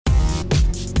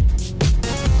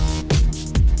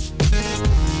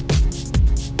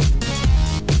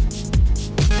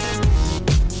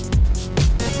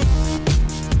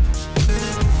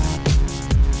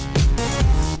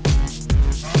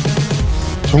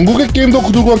전국의 게임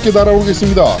덕후들과 함께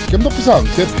날아오겠습니다. 겜덕비상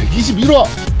제121화.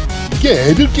 이게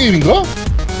애들 게임인가?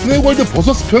 스낵월드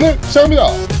버서스 편을 시작합니다.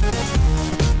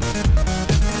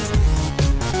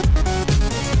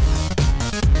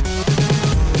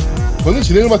 저는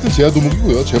진행을 맡은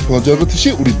제아도목이고요. 제 편원자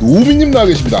그렇듯이 우리 노우미님 나와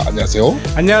계십니다. 안녕하세요.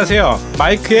 안녕하세요.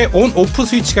 마이크에 온 오프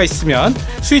스위치가 있으면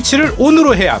스위치를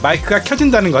온으로 해야 마이크가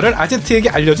켜진다는 것을 아제트에게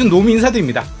알려준 노우미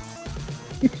인사드립니다.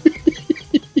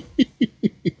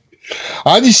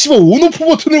 아니 씨발 온오프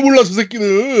버튼을 몰라 저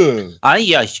새끼는.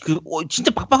 아니 야 진짜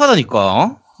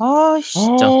빡빡하다니까.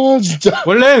 진짜.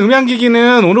 원래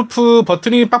음향기기는 온오프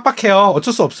버튼이 빡빡해요.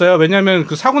 어쩔 수 없어요. 왜냐하면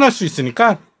그 사고 날 수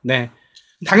있으니까. 네.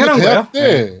 당연한 거예요.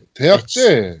 대학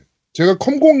때 제가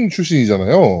컴공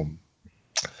출신이잖아요.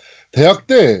 대학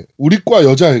때 우리 과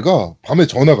여자애가 밤에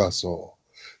전화가 왔어.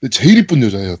 근데 제일 이쁜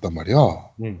여자애였단 말이야.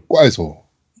 과에서.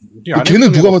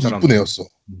 걔는 누가 봐도 이쁜 애였어.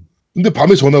 근데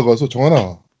밤에 전화가 와서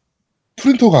정한아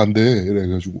프린터가 안 돼.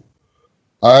 이래가지고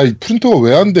이 프린터가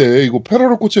왜 안 돼? 이거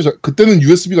패러럴 포트에 그때는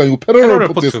USB가 아니고 패러럴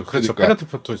포트. 그렇죠. 패러럴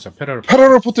포트죠.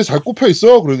 패러럴 포트에 잘 꼽혀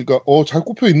있어. 그러니까 잘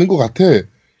꼽혀 있는 것 같아.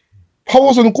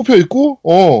 파워선은 꼽혀 있고,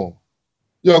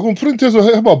 야, 그럼 프린트해서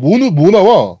해봐. 뭐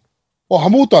나와?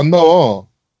 아무것도 안 나와.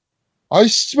 아이,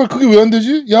 씨발, 그게 왜 안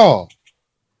되지? 야,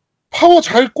 파워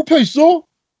잘 꼽혀 있어?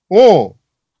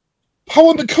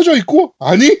 파워는 켜져 있고?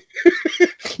 아니?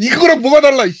 이거랑 뭐가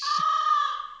달라, 이씨.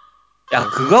 야,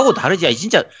 그거하고 다르지. 야,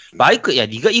 진짜, 마이크, 야,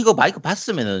 니가 이거 마이크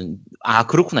봤으면은,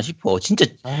 그렇구나 싶어. 진짜,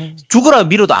 죽으라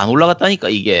밀어도 안 올라갔다니까,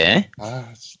 이게.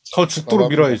 진짜. 더 죽도록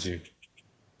밀어야지.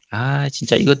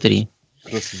 진짜 이것들이.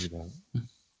 그렇습니다.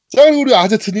 자, 그리고 우리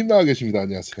아제트님 나와 계십니다.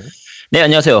 안녕하세요. 네,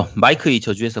 안녕하세요. 마이크의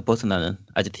저주에서 벗어나는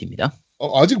아제트입니다.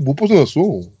 아직 못 벗어났어.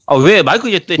 왜 마이크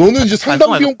이제 또. 너는 이제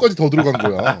상담 비용까지 더 들어간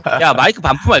거야. 야, 마이크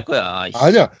반품할 거야.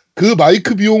 아니야. 그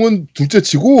마이크 비용은 둘째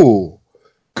치고,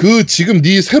 지금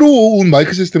네 새로운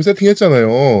마이크 시스템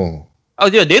세팅했잖아요.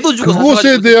 내 돈 주고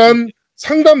그것에 대한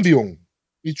상담 비용이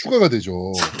추가가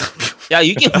되죠. 야,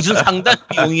 이게 무슨 상담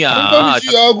비용이야.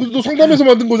 상담이지. 너 상담해서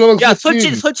만든 거잖아. 야,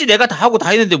 설치 내가 다 하고 다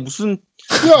했는데 무슨.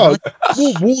 야,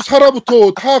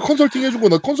 사라부터 다 컨설팅 해준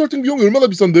거나 컨설팅 비용이 얼마나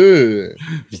비싼데.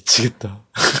 미치겠다.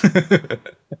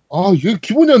 얘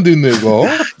기본이 안 돼 있네, 이거.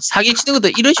 사기 치는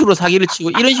것도 이런 식으로 사기를 치고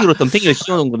이런 식으로 덤탱이를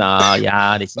씌워놓는구나.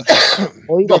 야, 내 진짜.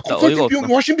 어이가 없다. 컨설팅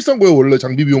비용이 훨씬 비싼 거예요, 원래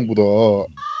장비 비용보다.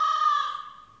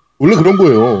 원래 그런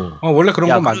거예요. 원래 그런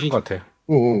건 맞는 것 같아.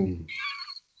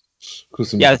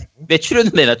 그렇습니다. 야, 내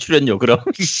출연료 내놔, 출연료, 그럼.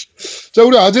 자,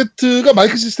 우리 아제트가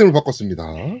마이크 시스템을 바꿨습니다.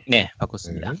 네,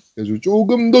 바꿨습니다. 그래서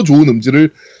조금 더 좋은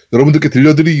음질을 여러분들께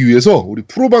들려드리기 위해서 우리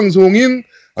프로 방송인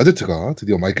아제트가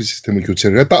드디어 마이크 시스템을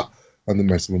교체를 했다라는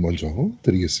말씀을 먼저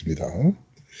드리겠습니다.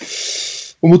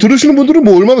 들으시는 분들은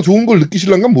얼마나 좋은 걸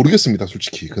느끼실란가 모르겠습니다,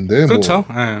 솔직히. 근데 그렇죠.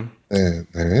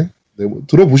 네,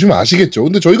 들어보시면 아시겠죠.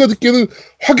 근데 저희가 듣기에는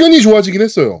확연히 좋아지긴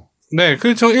했어요. 네,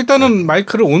 그렇죠. 일단은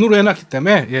마이크를 온으로 해놨기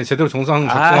때문에 제대로 정상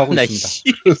작동하고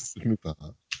있습니다. 그렇습니다.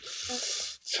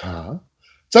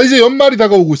 자 이제 연말이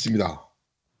다가오고 있습니다.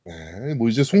 네,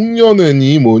 이제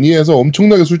송년회니 뭐니 해서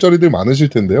엄청나게 술자리들 많으실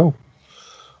텐데요.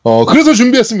 그래서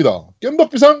준비했습니다.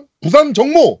 겜덕비상 부산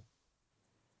정모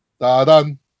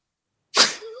따단.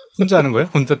 혼자 하는 거예요?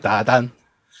 혼자 따단.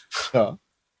 자,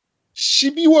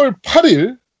 12월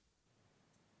 8일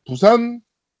부산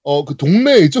그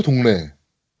동네에 있죠, 동네.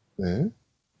 네.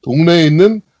 동네에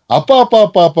있는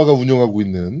아빠가 운영하고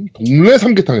있는 동네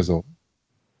삼계탕에서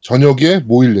저녁에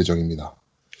모일 예정입니다.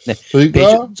 네.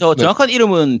 저희가 정확한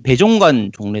이름은 배종관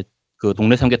동네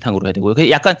삼계탕으로 해야 되고요.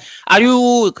 약간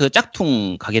아류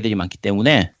짝퉁 가게들이 많기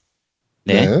때문에.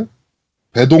 네.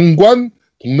 배동관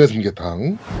동네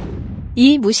삼계탕.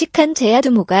 이 무식한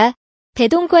제야두모가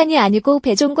배동관이 아니고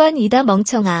배종관이다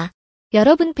멍청아.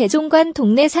 여러분 배종관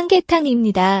동네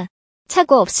삼계탕입니다.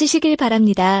 착오 없으시길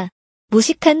바랍니다.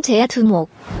 무식한 제야두목.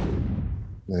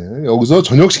 네, 여기서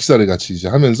저녁 식사를 같이 이제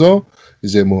하면서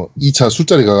이제 2차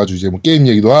술자리 가가지고 이제 게임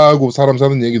얘기도 하고 사람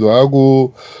사는 얘기도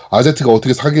하고 아제트가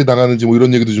어떻게 사기를 당하는지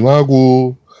이런 얘기도 좀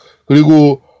하고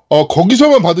그리고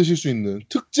거기서만 받으실 수 있는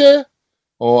특제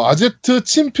아제트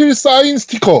친필 사인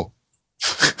스티커.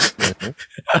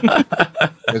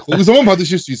 네, 거기서만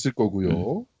받으실 수 있을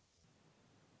거고요.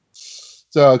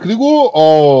 자,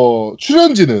 그리고,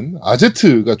 출연진은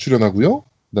아제트가 출연하고요.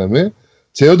 그 다음에,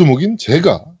 제야두목인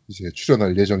제가 이제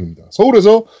출연할 예정입니다.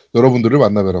 서울에서 여러분들을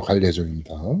만나뵈러 갈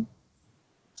예정입니다.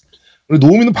 우리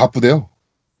노우미는 바쁘대요.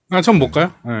 전 못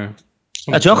가요? 네.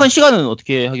 정확한 시간은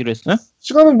어떻게 하기로 했어요?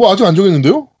 시간은 아직 안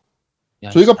정했는데요?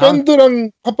 저희가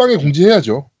밴드랑 팟빵에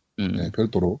공지해야죠. 네,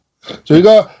 별도로.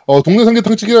 저희가, 동네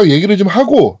삼계탕 치기랑 얘기를 좀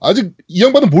하고, 아직 이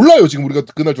양반은 몰라요. 지금 우리가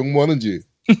그날 정모하는지.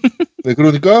 네,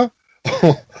 그러니까,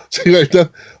 저희가 일단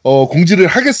공지를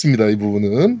하겠습니다. 이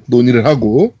부분은 논의를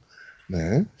하고.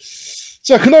 네.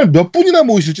 자, 그날 몇 분이나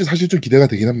모이실지 사실 좀 기대가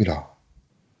되긴 합니다.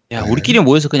 야, 우리끼리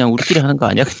모여서 그냥 우리끼리 하는 거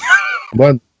아니야?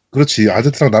 그냥. 그렇지.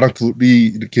 아제트랑 나랑 둘이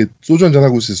이렇게 소주 한잔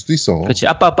하고 있을 수도 있어. 그렇지.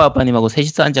 아빠님하고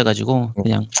셋이서 앉아가지고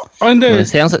그냥. 근데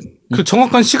그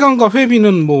정확한 시간과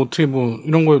회비는 뭐 어떻게 뭐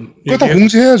이런 거. 그거 다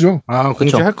공지해야죠. 아,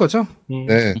 공지할 거죠?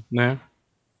 네. 네.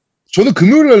 저는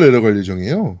금요일 날 내려갈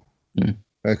예정이에요.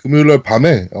 네, 금요일 날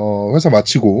밤에 회사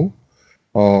마치고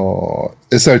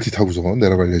SRT 타고서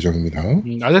내려갈 예정입니다.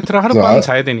 아제트랑 하룻밤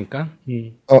자야 되니까.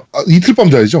 이틀 밤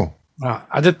자야죠.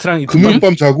 아제트랑 이틀 금요일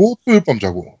밤 자고 토요일 밤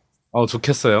자고.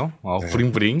 좋겠어요. 네.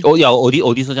 브링브링. 야,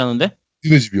 어디서 자는데?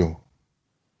 니네 집이요.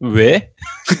 왜?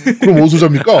 그럼 어디서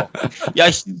잡니까? 야,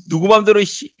 누구 맘대로,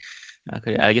 씨.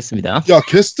 그래, 알겠습니다. 야,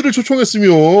 게스트를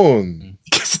초청했으면.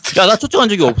 야, 나 초청한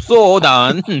적이 없어,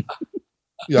 난.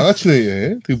 양아치네,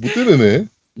 얘. 되게 못되네.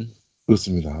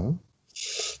 그렇습니다.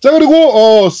 자,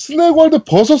 그리고, 스낵월드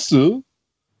버서스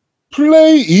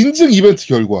플레이 인증 이벤트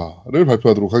결과를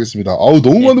발표하도록 하겠습니다.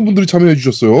 너무 많은 분들이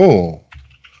참여해주셨어요.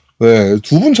 네,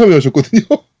 2분 참여하셨거든요.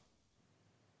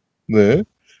 네.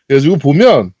 그래가지고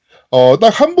보면,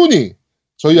 딱 한 분이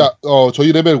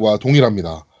저희 레벨과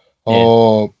동일합니다.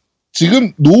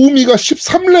 지금 노우미가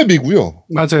 13렙이고요.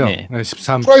 맞아요. 네,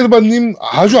 13. 프라이드바님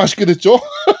아주 아쉽게 됐죠?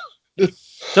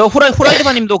 저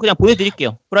후라이드바님도 그냥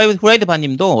보내드릴게요.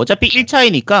 후라이드바님도 어차피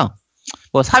 1차이니까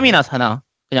뭐 3이나 4나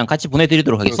그냥 같이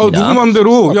보내드리도록 하겠습니다. 누구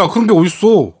맘대로. 야, 그런 게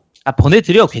어딨어.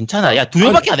 보내드려. 괜찮아. 야,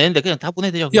 2명밖에 안 했는데 그냥 다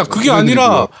보내드려. 야, 그게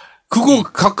아니라 그거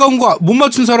가까운 거 못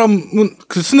맞춘 사람은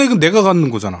그 스낵은 내가 갖는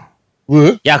거잖아.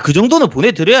 왜? 야, 그 정도는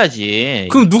보내드려야지.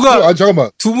 그럼 누가 잠깐만.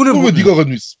 두 분의 왜 네가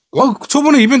가지고 있어?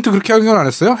 저번에 이벤트 그렇게 하긴 안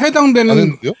했어요?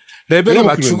 해당되는 레벨에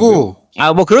맞추고.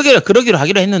 뭐 그러기로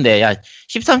하기로 했는데, 야,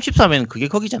 13면 그게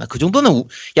거기잖아. 그 정도는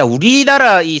야,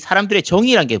 우리나라 이 사람들의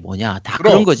정의란 게 뭐냐? 다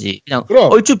그런 거지. 그냥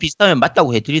얼추 비슷하면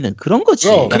맞다고 해드리는 그런 거지.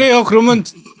 그래요. 그러면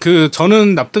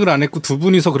저는 납득을 안 했고 두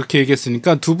분이서 그렇게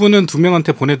얘기했으니까 두 분은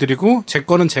 2명한테 보내드리고 제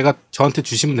거는 저한테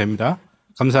주시면 됩니다.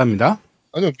 감사합니다.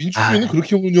 아니요, 민주주의는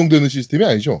그렇게 운영되는 시스템이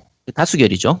아니죠.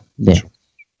 다수결이죠. 네. 그렇죠.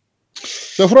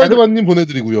 자, 후라이드바님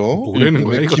보내드리고요. 뭐라는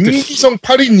거야, 김기성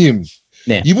 82님.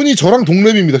 네. 이분이 저랑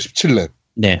동렙입니다. 17렙.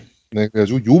 네. 네,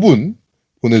 그래가지고 요분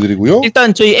보내드리고요.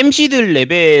 일단 저희 MC들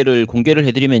레벨을 공개를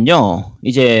해드리면요.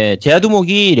 이제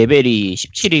제아두목이 레벨이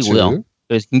 17이고요.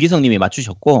 그래서 김기성님이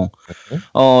맞추셨고, 네.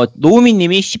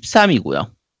 노우미님이 13이고요.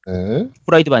 네.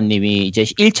 후라이드바님이 이제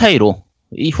 1차이로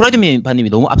이 후라이드바님이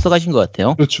너무 앞서가신 것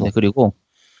같아요. 그렇죠. 네, 그리고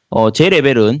제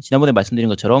레벨은 지난번에 말씀드린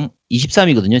것처럼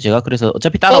 23이거든요. 제가 그래서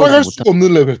어차피 따라갈 수가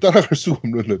없는 레벨. 따라갈 수가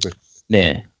없는 레벨.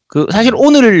 네. 사실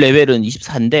오늘 레벨은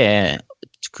 24인데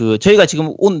저희가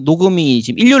지금 녹음이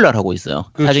지금 일요일 날 하고 있어요.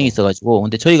 그렇죠. 사정이 있어가지고.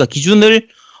 근데 저희가 기준을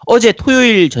어제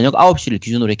토요일 저녁 9시를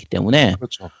기준으로 했기 때문에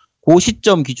그렇죠. 그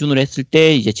시점 기준으로 했을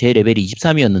때 이제 제 레벨이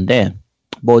 23이었는데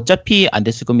뭐 어차피 안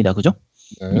됐을 겁니다. 그죠?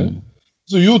 네.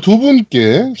 그래서 이 두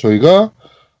분께 저희가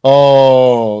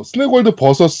스낵월드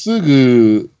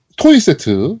버서스 토이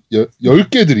세트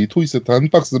 10개들이 토이 세트 한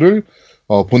박스를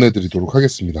보내드리도록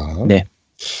하겠습니다. 네.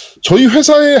 저희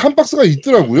회사에 한 박스가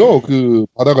있더라고요.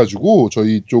 받아가지고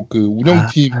저희 쪽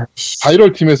운영팀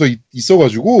바이럴 팀에서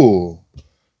있어가지고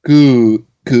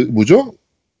뭐죠?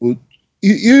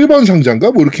 1번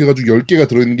상자인가 뭐 이렇게 해가지고 10개가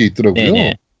들어있는 게 있더라고요.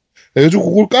 네네. 그래가지고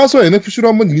그걸 까서 NFC로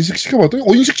한번 인식시켜봤더니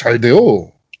인식 잘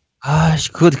돼요.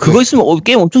 그거 있으면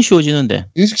게임 엄청 쉬워지는데.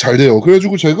 인식 잘 돼요.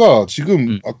 그래가지고 제가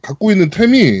지금 갖고 있는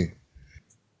템이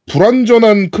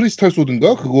불완전한 크리스탈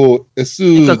소드인가? 그거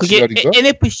그러니까 그게 SGR인가?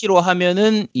 NFC로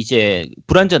하면은 이제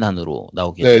불완전한으로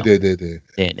나오겠죠.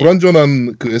 네네네.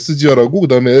 불완전한 SGR하고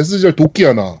그다음에 SGR 도끼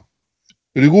하나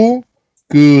그리고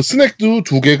스낵도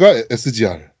 2개가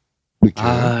SGR. 이렇게.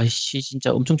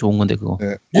 진짜 엄청 좋은 건데 그거.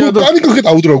 네. 까니까 그게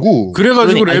나오더라고.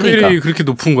 그래가지고 레벨이 그렇게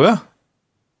높은 거야?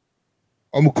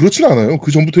 뭐 그렇진 않아요.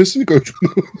 그 전부터 했으니까요.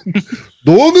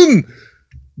 너는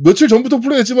며칠 전부터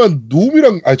플레이했지만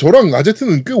저랑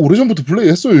아제트는 꽤 오래전부터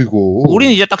플레이했어요 이거.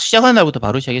 우리는 이제 딱 시작하는 날부터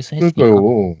바로 시작했으니까.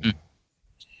 그러니까요.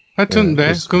 하여튼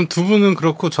그럼 두 분은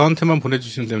그렇고 저한테만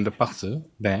보내주시면 됩니다. 박스.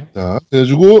 네. 자,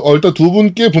 그래가지고 일단 두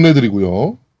분께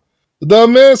보내드리고요. 그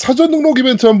다음에 사전 등록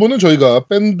이벤트 한 번은 저희가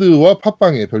밴드와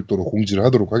팟빵에 별도로 공지를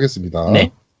하도록 하겠습니다.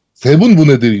 네. 3분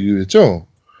보내드리기로 했죠?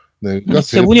 네. 그러니까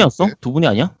 3분이었어? 2분이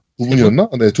아니야?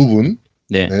 2분이었나? 네, 2분.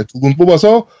 네. 2분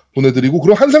뽑아서 보내드리고,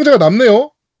 그럼 한 상자가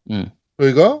남네요.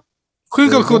 저희가.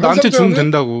 그러니까 그거 나한테 주면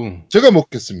된다고. 제가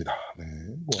먹겠습니다. 네.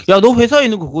 야, 너 회사에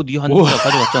있는 거 그거 네 한 상자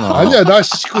가져갔잖아. 아니야,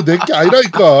 그거 내게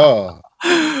아니라니까.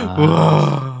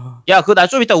 야, 그거 나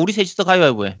좀 이따 우리 셋이서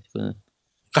가위바위보 해.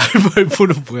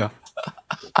 가위바위보는 뭐야?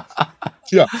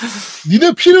 야,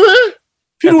 니네 필요해?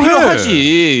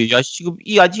 필요하지. 야, 지금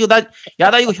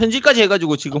나 이거 현질까지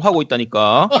해가지고 지금 하고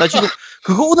있다니까. 나 지금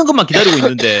그거 오는 것만 기다리고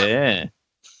있는데.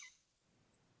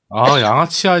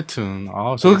 양아치 하여튼.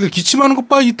 저렇게 기침하는 것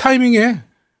봐, 이 타이밍에.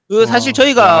 사실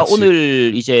저희가 양아치.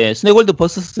 오늘 이제 스낵월드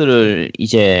버서스를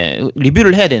이제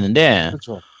리뷰를 해야 되는데.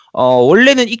 그렇죠.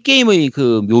 원래는 이 게임의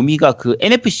그 묘미가 그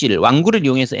NFC를, 왕구를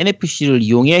이용해서 NFC를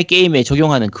이용해 게임에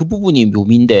적용하는 그 부분이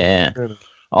묘미인데. 네네.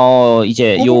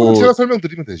 이제 제가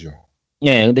설명드리면 되죠.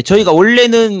 예, 근데 저희가 오늘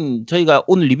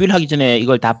리뷰를 하기 전에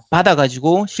이걸 다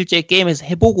받아가지고 실제 게임에서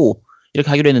해보고 이렇게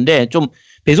하기로 했는데 좀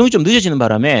배송이 좀 늦어지는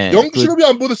바람에 영실업이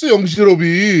안 보냈어.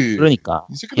 영실업이. 그러니까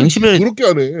영실업이 그렇게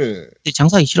하네.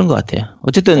 장사하기 싫은 것 같아요.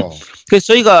 어쨌든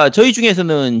그래서 저희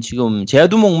중에서는 지금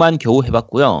제아두목만 겨우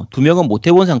해봤고요. 2명은 못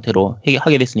해본 상태로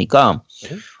하게 됐으니까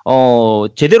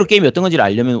제대로 게임이 어떤 건지를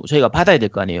알려면 저희가 받아야 될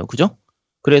거 아니에요, 그죠?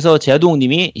 그래서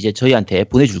제아두목님이 이제 저희한테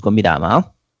보내줄 겁니다 아마.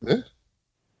 네?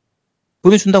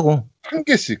 보내준다고. 한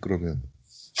개씩 그러면.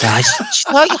 야,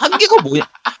 치사하게 한 개가 뭐야?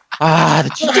 나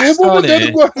진짜 해보면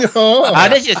되는 거 아니야.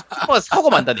 내 진짜 사고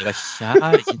만다 내가. 진짜.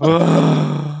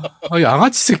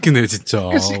 양아치 새끼네 진짜.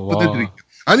 한 개씩 보내드릴게요.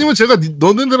 아니면 제가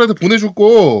너네들한테 보내줄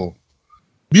거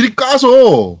미리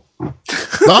까서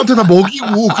나한테 다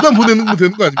먹이고 그다음 보내는 거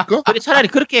되는 거 아닙니까? 그래 차라리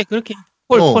그렇게.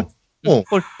 홀.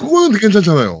 그거는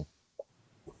괜찮잖아요.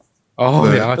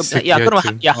 네. 양아치 새끼. 야 그럼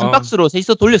한 박스로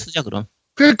셋이서 돌려 쓰자 그럼.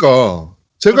 그러니까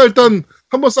제가 일단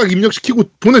한번 싹 입력시키고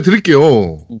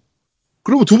보내드릴게요.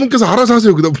 그리고 두 분께서 알아서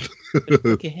하세요. 그다음부터.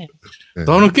 그렇게 해. 네.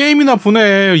 너는 게임이나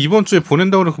보내. 이번 주에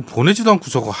보낸다고 그러고 보내지도 않고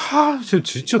저거.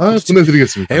 진짜.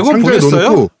 보내드리겠습니다. 에곤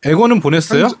보냈어요? 에곤은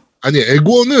보냈어요? 아니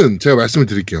에곤은 제가 말씀을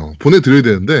드릴게요. 보내드려야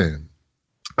되는데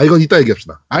이건 이따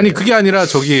얘기합시다. 아니 그게 아니라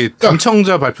저기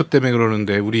당첨자 발표 때문에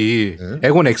그러는데 우리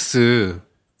에곤 X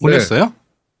보냈어요?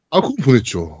 그거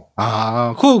보냈죠.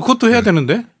 그것도 해야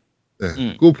되는데?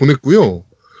 네, 그거 보냈고요.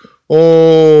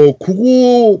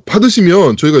 그거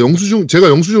받으시면 제가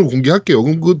영수증을 공개할게요.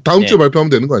 그럼 그 다음 주에 발표하면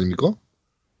되는 거 아닙니까?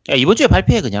 야, 이번 주에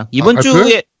발표해 그냥. 이번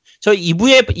주에 저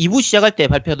 2부 시작할 때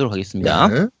발표하도록 하겠습니다.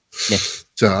 네.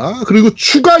 자, 그리고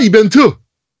추가 이벤트.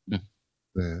 네.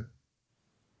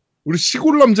 우리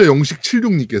시골 남자 영식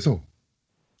 76님께서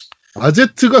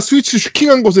아제트가 스위치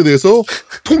슈킹한 것에 대해서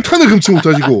통탄을 금치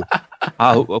못하시고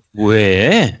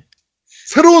왜?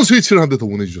 새로운 스위치를 한 대 더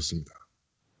보내주셨습니다.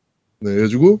 네,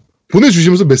 그래가지고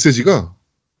보내주시면서 메시지가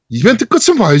이벤트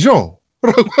끝은 봐야죠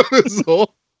라고 하면서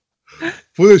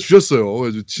보내주셨어요.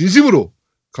 그래서 진심으로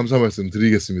감사 말씀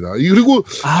드리겠습니다. 그리고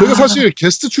저희가 사실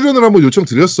게스트 출연을 한번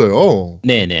요청드렸어요.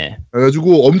 네네.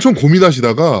 그래가지고 엄청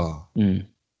고민하시다가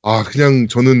그냥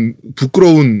저는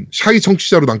부끄러운 샤이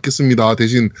청취자로 남겠습니다.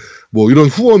 대신 뭐 이런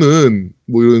후원은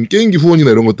뭐 이런 게임기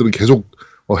후원이나 이런 것들은 계속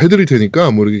해드릴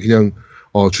테니까 뭐 이렇게 그냥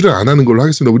출연 안 하는 걸로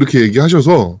하겠습니다. 이렇게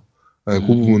얘기하셔서 그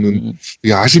부분은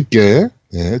되게 아쉽게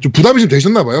좀 부담이 좀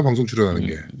되셨나 봐요. 방송 출연하는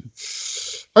게.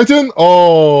 하여튼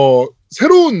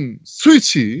새로운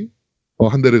스위치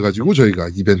한 대를 가지고 저희가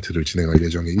이벤트를 진행할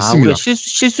예정에 있습니다. 우리가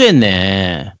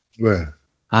실수했네. 왜?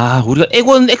 우리가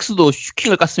에곤 X도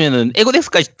슈킹을 깠으면은 에곤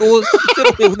X까지 또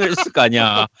새로 보냈을 거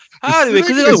아니야. 왜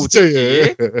그 생각을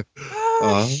못했지?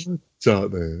 자,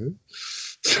 네.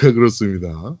 자,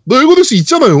 그렇습니다. 너 에곤 X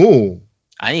있잖아요.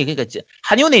 아니, 그러니까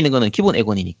한의원에 있는 거는 기본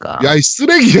에곤이니까. 야, 이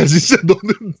쓰레기야, 진짜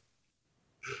너는.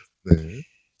 네.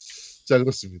 자,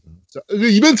 그렇습니다. 자, 그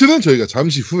이벤트는 저희가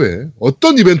잠시 후에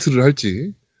어떤 이벤트를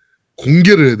할지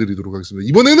공개를 해드리도록 하겠습니다.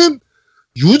 이번에는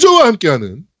유저와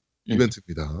함께하는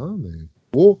이벤트입니다. 네.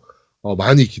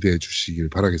 많이 기대해 주시길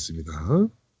바라겠습니다.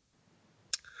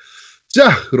 자,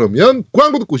 그러면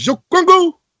광고 듣고 오시죠.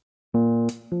 광고!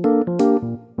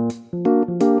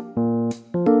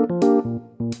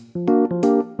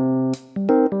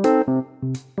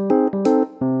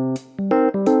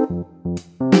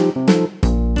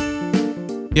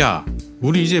 야,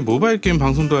 우리 이제 모바일 게임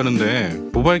방송도 하는데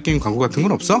모바일 게임 광고 같은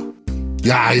건 없어?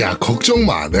 야, 걱정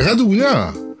마. 내가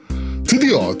누구냐?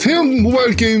 드디어 태형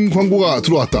모바일 게임 광고가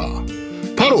들어왔다.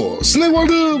 바로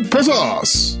스낵월드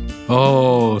버서스.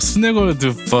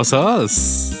 스낵월드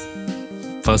버서스.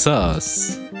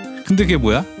 근데 그게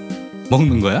뭐야?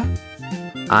 먹는 거야?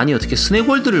 아니 어떻게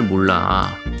스낵월드를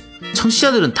몰라.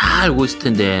 청취자들은 다 알고 있을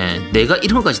텐데 내가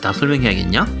이런 것까지 다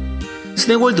설명해야겠냐?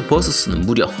 스낵월드 버서스는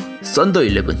무려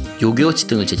썬더11, 요게워치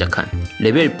등을 제작한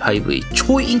레벨5의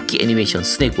초인기 애니메이션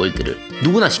스낵월드를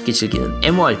누구나 쉽게 즐기는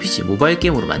MMORPG 모바일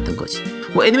게임으로 만든 거지.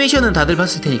 뭐 애니메이션은 다들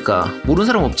봤을 테니까 모르는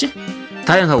사람 없지?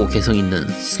 다양하고 개성있는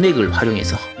스낵을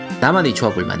활용해서 나만의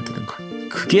조합을 만드는 것,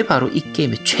 그게 바로 이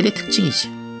게임의 최대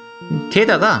특징이지.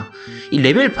 게다가 이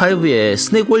레벨5의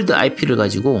스낵월드 IP를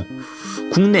가지고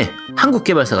국내 한국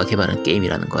개발사가 개발한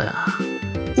게임이라는 거야.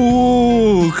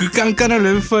 오, 그 깐깐한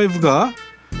레벨5가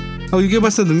이게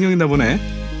벌써 능력이나 보네.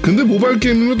 근데 모바일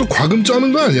게임이면 또 과금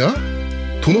짜는 거 아니야?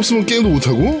 돈 없으면 게임도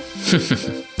못하고?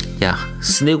 야,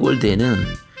 스낵월드에는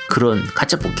그런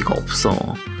가짜 뽑기가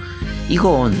없어.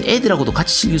 이건 애들하고도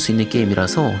같이 즐길 수 있는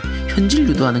게임이라서 현질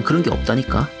유도하는 그런 게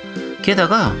없다니까.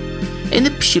 게다가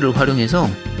NFC를 활용해서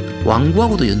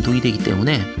왕구하고도 연동이 되기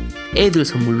때문에 애들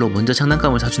선물로 먼저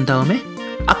장난감을 사준 다음에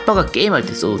아빠가 게임할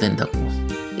때 써도 된다고.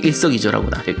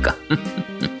 일석이조라고나 할까.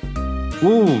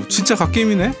 오, 진짜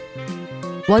갓게임이네.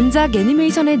 원작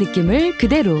애니메이션의 느낌을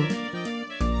그대로.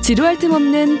 지루할 틈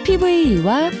없는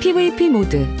PVE와 PVP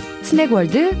모드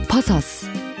스낵월드 버서스.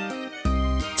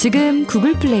 지금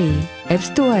구글 플레이,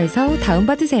 앱스토어에서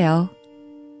다운받으세요.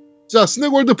 자,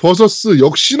 스낵월드 버서스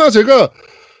역시나 제가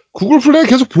구글 플레이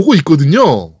계속 보고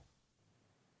있거든요.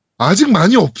 아직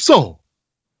많이 없어.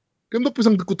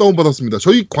 겜덕비상 듣고 다운받았습니다.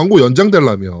 저희 광고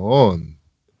연장되려면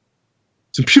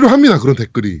지금 필요합니다. 그런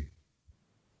댓글이.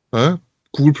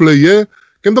 구글 플레이에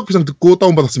겜덕비상 듣고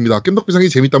다운받았습니다. 겜덕비상이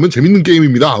재밌다면 재밌는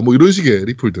게임입니다. 뭐 이런 식의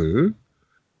리플들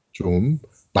좀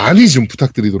많이 좀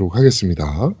부탁드리도록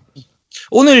하겠습니다.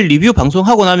 오늘 리뷰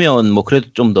방송하고 나면 뭐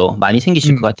그래도 좀 더 많이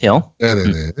생기실 것 같아요.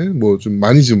 네네네. 뭐 좀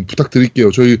많이 좀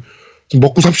부탁드릴게요. 저희 좀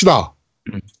먹고 삽시다.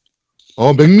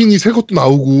 맥미니 새 것도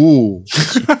나오고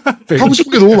하고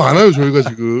싶은 게 너무 많아요. 저희가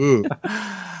지금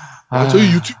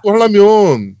저희 유튜브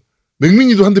하려면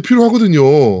맥미니도 한 대 필요하거든요.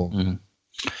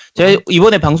 제가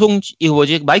이번에 방송 이거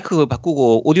뭐지 마이크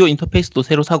바꾸고 오디오 인터페이스도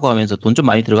새로 사고 하면서 돈 좀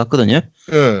많이 들어갔거든요. 네.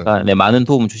 그러니까 네, 많은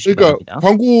도움 주시기 바랍니다.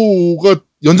 광고가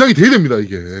연장이 돼야 됩니다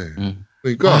이게.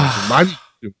 그러니까 좀 많이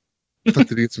좀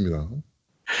부탁드리겠습니다.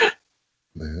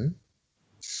 네.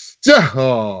 자,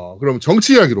 그럼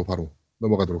정치 이야기로 바로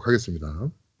넘어가도록 하겠습니다.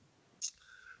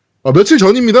 며칠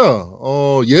전입니다.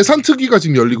 예산 특위가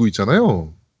지금 열리고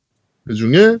있잖아요. 그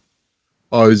중에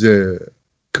이제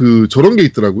저런 게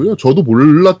있더라고요. 저도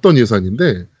몰랐던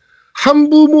예산인데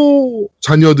한부모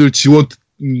자녀들 지원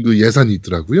그 예산이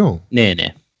있더라고요. 네네.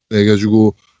 네,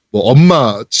 그래가지고 뭐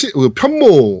엄마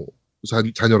편모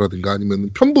자녀라든가 아니면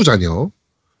편부 자녀의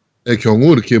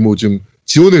경우 이렇게 뭐 좀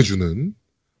지원해주는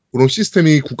그런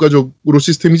시스템이 국가적으로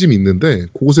시스템이 좀 있는데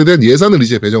그것에 대한 예산을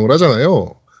이제 배정을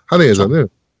하잖아요. 한 해 예산을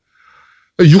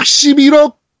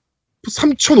 61억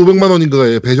 3,500만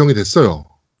원인가에 배정이 됐어요.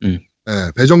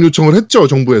 네, 배정 요청을 했죠,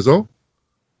 정부에서.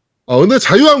 근데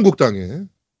자유한국당의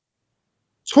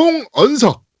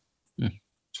송언석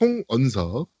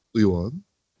의원.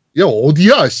 야,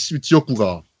 어디야,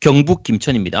 지역구가. 경북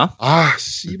김천입니다.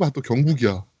 씨발, 또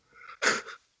경북이야.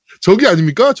 저기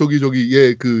아닙니까? 저기,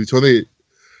 전에,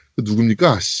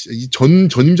 누굽니까? 이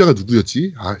전임자가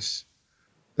누구였지?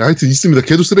 하여튼 있습니다.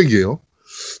 걔도 쓰레기예요.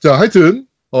 자, 하여튼,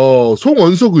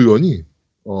 송언석 의원이,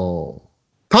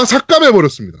 다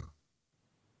삭감해버렸습니다.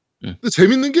 근데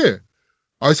재밌는 게,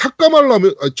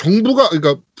 삭감하려면, 정부가,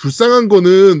 그러니까, 불쌍한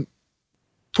거는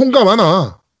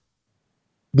통감하나,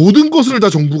 모든 것을 다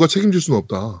정부가 책임질 수는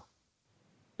없다.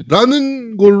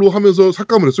 라는 걸로 하면서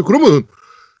삭감을 했어요. 그러면,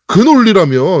 그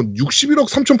논리라면, 61억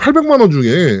 3,800만 원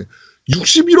중에,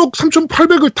 61억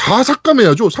 3,800을 다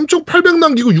삭감해야죠. 3,800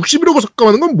 남기고 61억을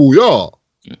삭감하는 건 뭐야?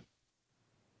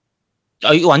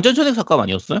 이거 완전 전액 삭감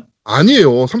아니었어요?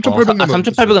 아니에요. 3,800만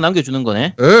 3,800을 남겨주는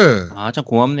거네? 네. 참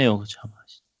고맙네요. 참.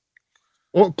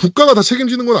 국가가 다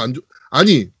책임지는 건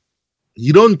아니,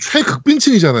 이런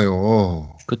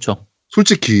최극빈층이잖아요. 그쵸.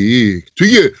 솔직히.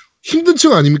 되게 힘든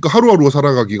층 아닙니까? 하루하루가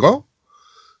살아가기가?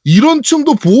 이런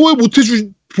층도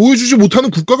보호해주지 못하는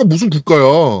국가가 무슨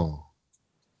국가야.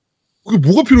 그게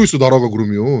뭐가 필요했어, 나라가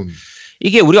그러면.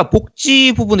 이게 우리가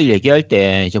복지 부분을 얘기할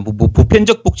때 이제 뭐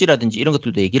보편적 복지라든지 이런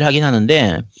것들도 얘기를 하긴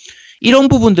하는데 이런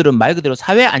부분들은 말 그대로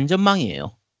사회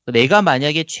안전망이에요. 내가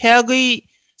만약에 최악의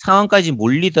상황까지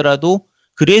몰리더라도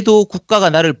그래도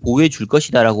국가가 나를 보호해 줄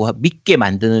것이다라고 믿게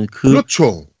만드는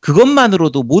그렇죠.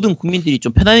 그것만으로도 모든 국민들이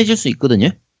좀 편안해질 수 있거든요.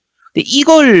 근데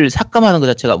이걸 삭감하는 것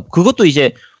자체가 그것도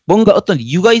이제 뭔가 어떤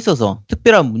이유가 있어서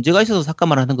특별한 문제가 있어서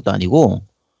삭감을 하는 것도 아니고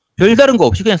별다른 거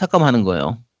없이 그냥 삭감하는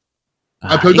거예요.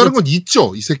 별다른 건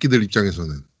있죠. 이 새끼들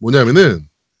입장에서는. 뭐냐면은,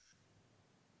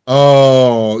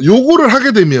 요거를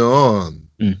하게 되면,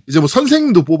 이제 뭐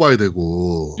선생님도 뽑아야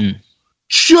되고,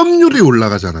 취업률이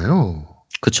올라가잖아요.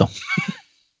 그쵸.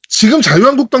 지금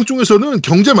자유한국당 쪽에서는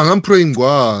경제 망한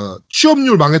프레임과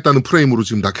취업률 망했다는 프레임으로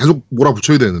지금 다 계속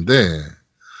몰아붙여야 되는데,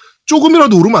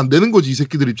 조금이라도 오르면 안 되는 거지, 이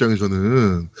새끼들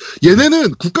입장에서는.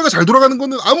 얘네는 국가가 잘 돌아가는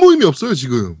거는 아무 의미 없어요,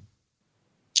 지금.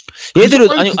 얘들은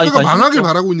국가가 망하길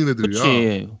바라고 있는 애들이야.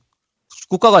 그렇지.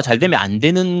 국가가 잘 되면 안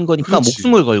되는 거니까 그렇지.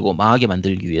 목숨을 걸고 망하게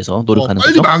만들기 위해서 노력하는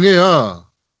빨리 거죠. 망해야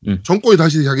정권이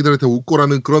다시 자기들한테 올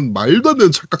거라는 그런 말도 안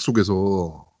되는 착각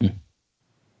속에서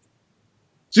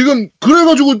지금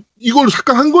그래가지고 이걸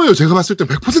삭감한 거예요. 제가 봤을 땐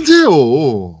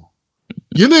 100%예요.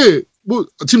 얘네 뭐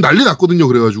지금 난리 났거든요.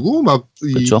 그래가지고 막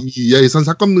이 예산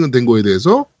삭감된 거에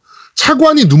대해서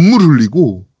차관이 눈물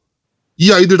흘리고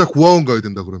이 아이들 다 고아원 가야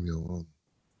된다 그러면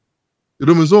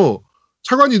이러면서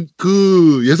차관이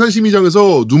그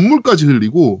예산심의장에서 눈물까지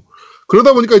흘리고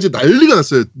그러다 보니까 이제 난리가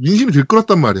났어요. 민심이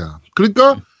들끓었단 말이야.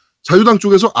 그러니까 자유당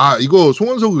쪽에서 이거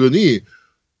송원석 의원이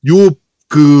요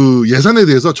그 예산에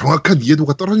대해서 정확한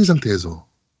이해도가 떨어진 상태에서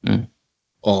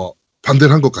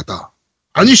반대를 한 것 같다.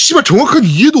 아니 씨발 정확한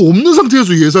이해도 없는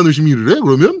상태에서 예산을 심의를 해?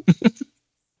 그러면?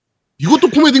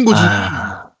 이것도 코미디인 거지.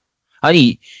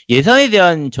 아니 예산에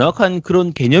대한 정확한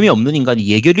그런 개념이 없는 인간이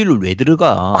예결위를 왜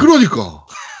들어가? 그러니까.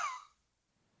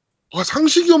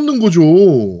 상식이 없는 거죠.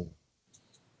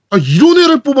 이런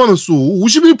애를 뽑아놨어.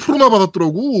 51%나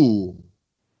받았더라고.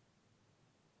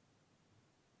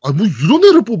 뭐 이런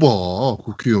애를 뽑아.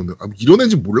 국회의원을. 이런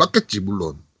애인지 몰랐겠지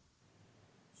물론.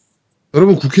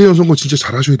 여러분 국회의원 선거 진짜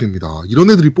잘하셔야 됩니다. 이런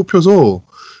애들이 뽑혀서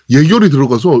예결이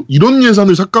들어가서 이런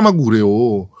예산을 삭감하고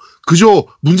그래요. 그저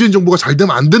문재인 정부가 잘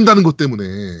되면 안 된다는 것 때문에.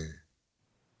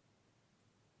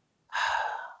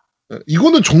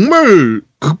 이거는 정말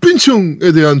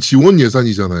극빈층에 대한 지원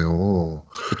예산이잖아요.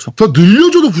 그쵸. 더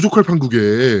늘려줘도 부족할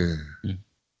판국에.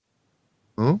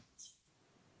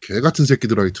 개 같은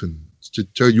새끼들 하여튼. 진짜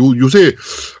제가 요새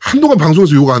한동안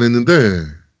방송에서 욕 안 했는데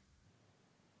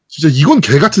진짜 이건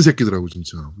개 같은 새끼더라고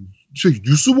진짜. 진짜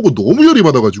뉴스 보고 너무 열이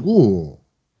받아가지고.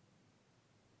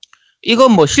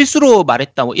 이건 뭐 실수로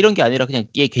말했다 뭐 이런 게 아니라 그냥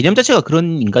얘 개념 자체가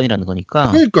그런 인간이라는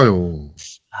거니까. 그러니까요.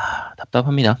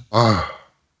 답답합니다.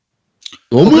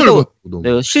 너무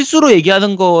열받고. 실수로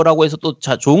얘기하는 거라고 해서 또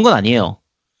좋은 건 아니에요.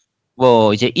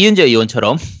 뭐 이제 이은재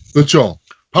의원처럼. 그렇죠.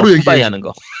 바로 얘기하는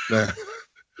거. 네.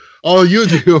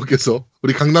 이은재 의원께서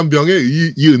우리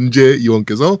강남병의 이은재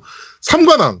의원께서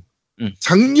삼관왕.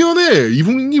 작년에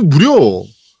이분이 무려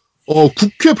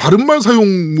국회 바른말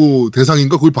사용 뭐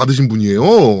대상인가 그걸 받으신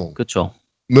분이에요. 그렇죠.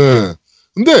 네.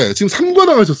 근데 지금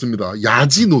삼관왕 하셨습니다.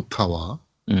 야지노타와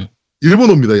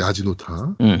일본어입니다.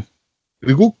 야지노타.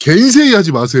 그리고 겐세이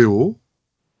하지 마세요.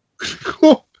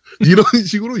 그리고 이런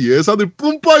식으로 예산을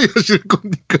뿜빠이 하실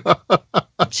겁니까?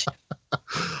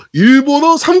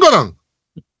 일본어 삼관왕.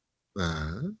 네.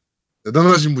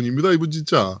 대단하신 분입니다. 이분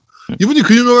진짜. 이분이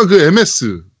그 유명한 그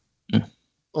MS.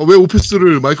 왜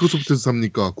오피스를 마이크로소프트에서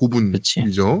삽니까?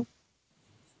 고분이죠.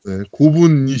 네,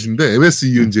 고분이신데 MS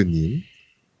이은재님.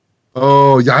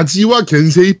 야지와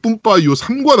겐세이 뿜빠이오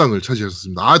 3관왕을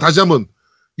차지하셨습니다. 다시 한번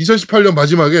 2018년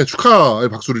마지막에 축하의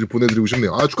박수를 보내드리고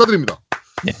싶네요. 축하드립니다.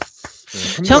 네.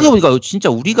 생각해보니까 진짜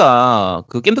우리가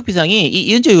그 겜덕비상이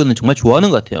이은재 의원은 정말 좋아하는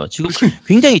것 같아요. 지금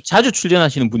굉장히 자주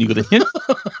출연하시는 분이거든요.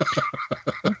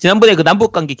 지난번에 그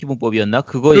남북관계 기본법이었나?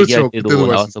 그거 그렇죠. 얘기할 때도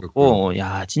나왔었고,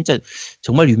 야, 진짜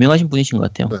정말 유명하신 분이신 것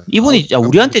같아요. 네. 이분이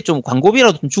우리한테 좀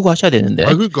광고비라도 좀 주고 하셔야 되는데.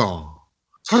 그러니까.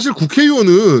 사실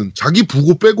국회의원은 자기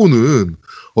부고 빼고는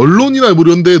언론이나 뭐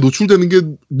이런 데에 노출되는 게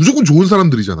무조건 좋은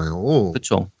사람들이잖아요.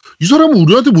 그렇죠. 이 사람은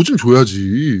우리한테 뭐 좀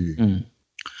줘야지.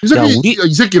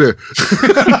 이 새끼래.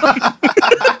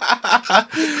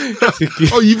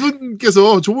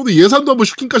 이분께서 저번에 예산도 한번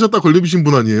슈킹 까셨다 걸려비신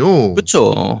분 아니에요?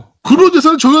 그렇죠. 그런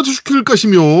예산을 저희한테 슈킹을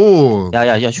까시면.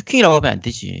 야, 슈킹이라고 하면 안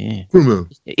되지. 그러면.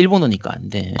 일본어니까 안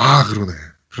돼. 그러네.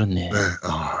 그렇네. 네.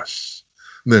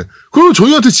 네. 그럼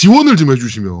저희한테 지원을 좀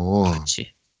해주시면.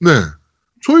 그렇지. 네.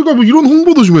 저희가 뭐 이런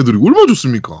홍보도 좀 해드리고 얼마나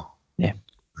좋습니까? 네.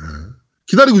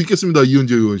 기다리고 있겠습니다.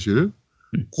 이은재 의원실.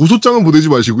 고소장은 보내지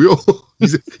마시고요.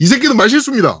 이 새끼는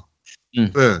말실수입니다.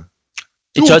 네.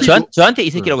 저한테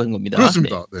이 새끼라고 한 겁니다.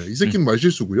 그렇습니다. 네. 이 새끼는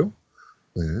말실수고요.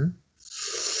 네.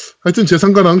 하여튼 제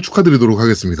상관왕 축하드리도록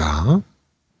하겠습니다.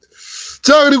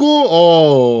 자,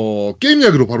 그리고 게임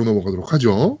이야기로 바로 넘어가도록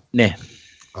하죠. 네.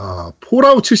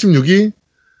 폴아웃 76이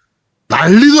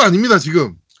난리도 아닙니다,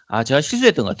 지금. 제가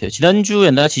실수했던 것 같아요.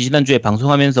 지난주였나 지지난주에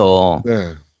방송하면서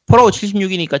네. 폴아웃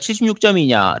 76이니까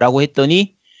 76점이냐라고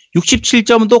했더니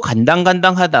 67점도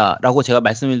간당간당하다라고 제가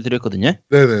말씀을 드렸거든요.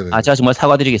 네네네. 제가 정말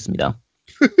사과드리겠습니다.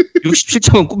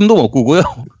 67점은 꿈도 못 꾸고요.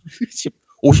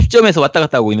 50점에서 왔다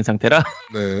갔다 하고 있는 상태라.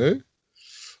 네.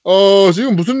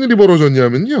 지금 무슨 일이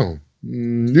벌어졌냐면요.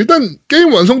 일단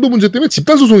게임 완성도 문제 때문에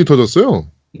집단 소송이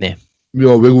터졌어요. 네.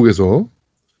 외국에서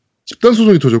집단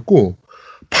소송이 터졌고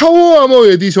파워 아머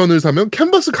에디션을 사면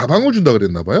캔버스 가방을 준다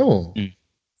그랬나봐요.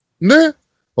 근데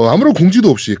아무런 공지도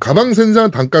없이 가방 생산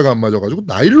단가가 안 맞아가지고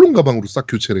나일론 가방으로 싹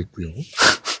교체를 했고요.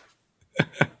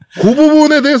 그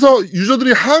부분에 대해서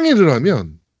유저들이 항의를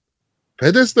하면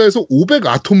베데스다에서 500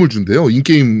 아톰을 준대요.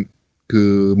 인게임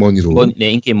그 머니로.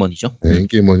 네, 인게임 머니죠. 네,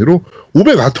 인게임 머니로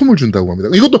 500 아톰을 준다고 합니다.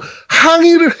 이것도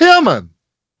항의를 해야만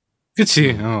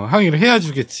그치. 항의를 해야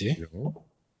주겠지.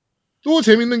 또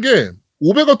재밌는 게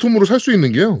 500아톰으로 살 수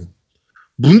있는 게요.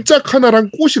 문짝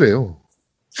하나랑 꽃이래요.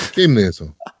 게임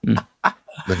내에서. 네.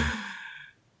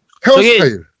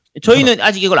 헤어스타일. 저희는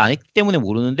아직 이걸 안 했기 때문에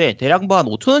모르는데 대략 뭐 한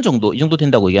 5,000원 정도 이 정도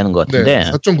된다고 얘기하는 것 같은데.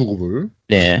 네. 4.99불.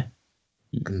 네.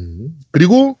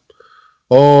 그리고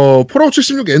폴아웃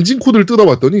 76 엔진 코드를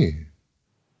뜯어봤더니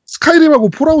스카이림하고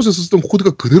폴아웃에서 쓰던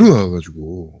코드가 그대로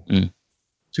나와가지고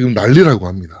지금 난리라고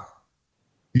합니다.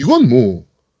 이건 뭐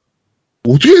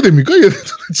어떻게 해야 됩니까? 얘네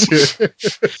도대체.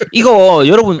 이거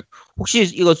여러분 혹시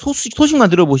이거 소식만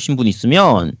들어보신 분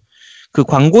있으면 그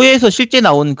광고에서 실제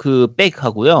나온 그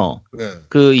백하고요. 네.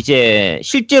 그 이제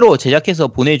실제로 제작해서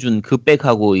보내준 그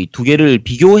백하고 이 두 개를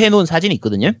비교해 놓은 사진이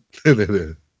있거든요.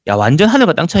 네네네. 야 완전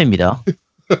하늘과 땅 차이입니다.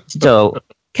 진짜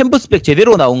캔버스백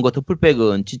제대로 나온 거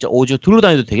더플백은 진짜 저 들고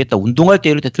다녀도 되겠다. 운동할 때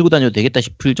이럴 때 들고 다녀도 되겠다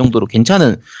싶을 정도로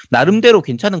괜찮은 나름대로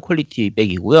괜찮은 퀄리티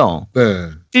백이고요. 네.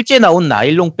 실제 나온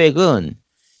나일론 백은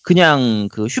그냥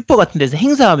그 슈퍼 같은 데서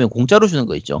행사하면 공짜로 주는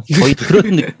거 있죠. 거의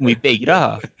그런 느낌의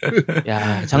백이라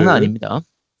야 장난 아닙니다.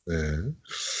 네.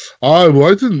 아, 뭐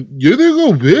하여튼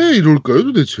얘네가 왜 이럴까요,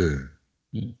 도대체?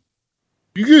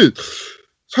 이게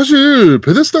사실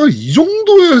베데스다가 이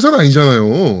정도의 회사는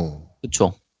아니잖아요.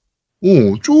 그렇죠.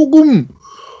 조금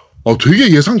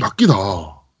되게 예상 밖이다.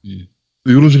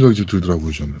 이런 생각이 좀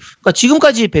들더라고요, 저는. 그러니까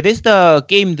지금까지 베데스다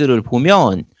게임들을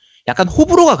보면 약간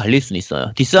호불호가 갈릴 수는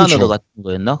있어요. 디스아너더 그쵸. 같은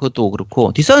거였나? 그것도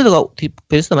그렇고 디스아너더가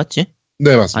베데스다 맞지?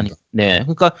 네, 맞습니다. 아니, 네.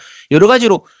 그러니까 여러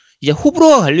가지로 이제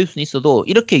호불호가 갈릴 수는 있어도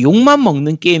이렇게 욕만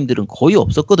먹는 게임들은 거의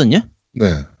없었거든요.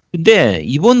 네. 근데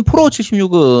이번 폴아웃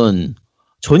 76은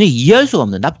전혀 이해할 수가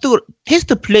없는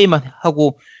테스트 플레이만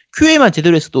하고 QA만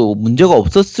제대로 했어도 문제가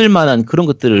없었을 만한 그런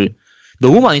것들을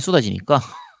너무 많이 쏟아지니까.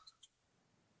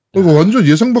 그러니까 완전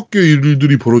예상 밖의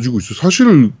일들이 벌어지고 있어.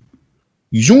 사실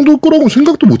이 정도일 거라고는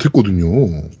생각도 못 했거든요.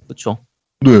 그렇죠.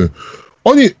 네.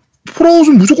 아니,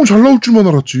 폴아웃은 무조건 잘 나올 줄만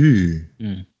알았지.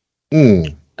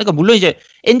 그러니까 물론 이제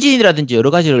엔진이라든지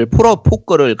여러 가지를 폴아웃 4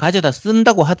 거를 가져다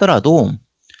쓴다고 하더라도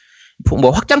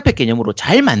뭐 확장팩 개념으로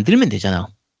잘 만들면 되잖아.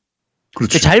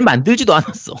 그렇지. 잘 만들지도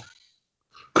않았어.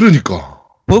 그러니까.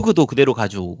 버그도 그대로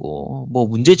가져오고 뭐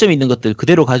문제점 있는 것들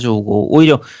그대로 가져오고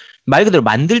오히려 말 그대로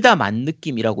만들다 만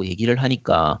느낌이라고 얘기를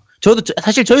하니까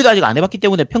사실 저희도 아직 안 해봤기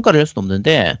때문에 평가를 할 수는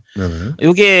없는데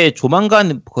이게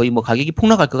조만간 거의 뭐 가격이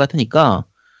폭락할 것 같으니까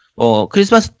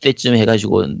크리스마스 때쯤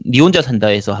해가지고 니 혼자 산다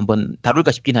해서 한번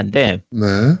다룰까 싶긴 한데 네.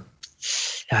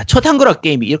 야, 첫 한글화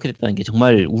게임이 이렇게 됐다는 게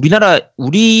정말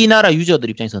우리나라 유저들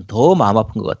입장에서는 더 마음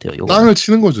아픈 것 같아요. 요거. 땅을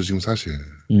치는 거죠, 지금 사실.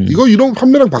 이런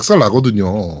판매량 박살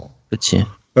나거든요. 그렇지.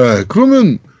 네,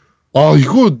 그러면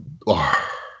이거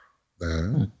네.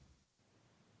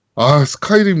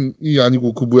 스카이림이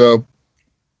아니고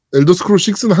엘더 스크롤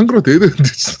 6는 한글화 돼야 되는데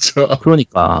진짜.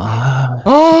 그러니까.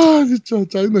 진짜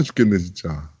짜증나 죽겠네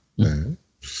진짜. 네.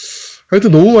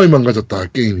 하여튼 너무 많이 망가졌다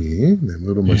게임이. 네,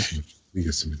 뭐 이런 말씀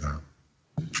드리겠습니다.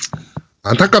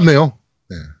 안타깝네요.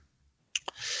 네.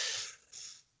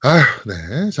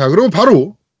 네. 자, 그럼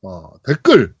바로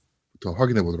댓글부터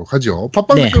확인해 보도록 하죠.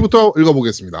 팟빵 댓글부터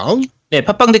읽어보겠습니다. 네,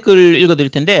 팟빵 댓글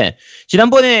읽어드릴 텐데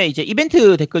지난번에 이제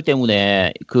이벤트 댓글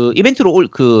때문에 그 이벤트로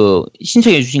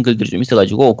신청해주신 글들이 좀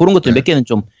있어가지고 그런 것들 몇 개는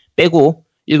좀 빼고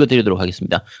읽어드리도록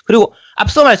하겠습니다. 그리고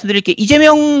앞서 말씀드릴 게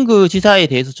이재명 그 지사에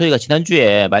대해서 저희가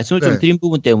지난주에 말씀을 좀 드린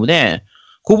부분 때문에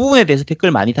그 부분에 대해서 댓글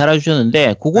많이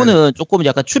달아주셨는데 그거는 조금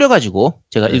약간 추려가지고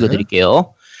제가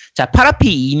읽어드릴게요. 자,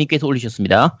 파라피 2님께서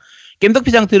올리셨습니다.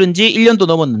 겜덕비상 들은 지 1년도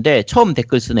넘었는데 처음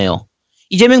댓글 쓰네요.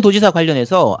 이재명 도지사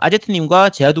관련해서 아제트님과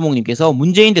제아두목님께서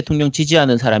문재인 대통령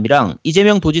지지하는 사람이랑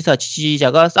이재명 도지사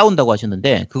지지자가 싸운다고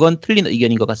하셨는데 그건 틀린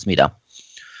의견인 것 같습니다.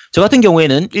 저 같은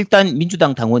경우에는 일단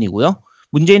민주당 당원이고요.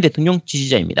 문재인 대통령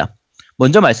지지자입니다.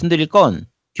 먼저 말씀드릴 건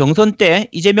경선 때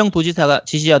이재명 도지사가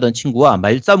지지하던 친구와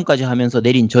말싸움까지 하면서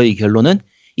내린 저희 결론은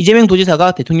이재명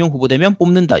도지사가 대통령 후보되면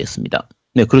뽑는다였습니다.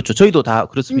 네, 그렇죠. 저희도 다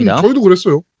그렇습니다. 저희도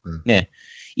그랬어요. 네.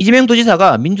 이재명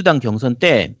도지사가 민주당 경선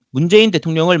때 문재인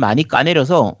대통령을 많이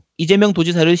까내려서 이재명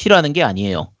도지사를 싫어하는 게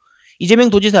아니에요. 이재명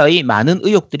도지사의 많은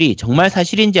의혹들이 정말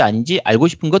사실인지 아닌지 알고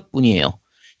싶은 것 뿐이에요.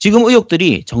 지금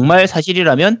의혹들이 정말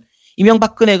사실이라면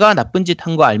이명박근혜가 나쁜 짓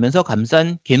한 거 알면서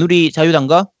감싼 개누리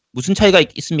자유당과 무슨 차이가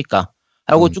있습니까?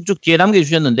 하고 쭉쭉 뒤에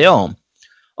남겨주셨는데요.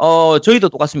 저희도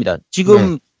똑같습니다.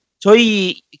 지금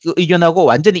저희 그 의견하고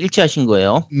완전히 일치하신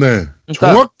거예요. 네.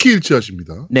 그러니까, 정확히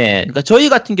일치하십니다. 네. 그러니까 저희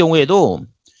같은 경우에도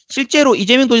실제로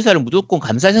이재명 도지사를 무조건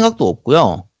감쌀 생각도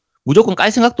없고요. 무조건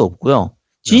깔 생각도 없고요.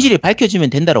 진실이 밝혀지면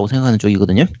된다라고 생각하는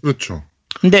쪽이거든요. 그렇죠.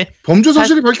 근데 범죄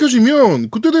사실이 밝혀지면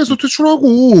그때 대해서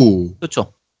퇴출하고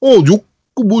그렇죠.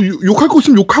 욕할 거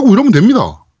있으면 욕하고 이러면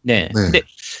됩니다. 네. 근데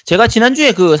제가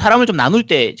지난주에 그 사람을 좀 나눌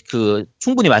때 그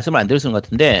충분히 말씀을 안 드렸던 것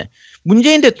같은데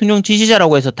문재인 대통령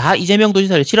지지자라고 해서 다 이재명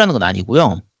도지사를 싫어하는 건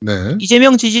아니고요. 네.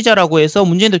 이재명 지지자라고 해서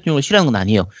문재인 대통령을 싫어하는 건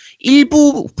아니에요.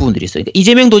 일부 부분들이 있어요. 그러니까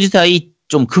이재명 도지사의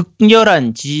좀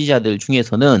극렬한 지지자들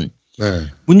중에서는 네.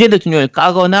 문재인 대통령을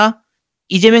까거나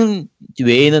이재명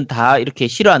외에는 다 이렇게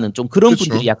싫어하는 좀 그런 그렇죠.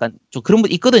 분들이 약간 좀 그런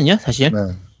분 있거든요, 사실. 네.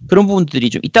 그런 부분들이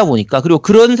좀 있다 보니까 그리고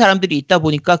그런 사람들이 있다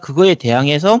보니까 그거에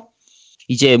대항해서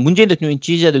이제 문재인 대통령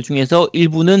지지자들 중에서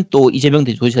일부는 또 이재명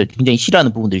도지사를 굉장히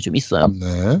싫어하는 부분들이 좀 있어요.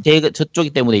 네. 제가 저쪽이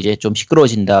때문에 이제 좀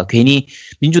시끄러워진다. 괜히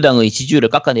민주당의 지지율을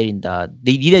깎아내린다.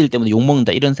 니네들 때문에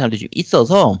욕먹는다. 이런 사람들이 좀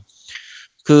있어서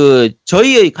그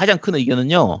저희의 가장 큰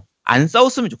의견은요. 안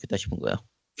싸웠으면 좋겠다 싶은 거예요.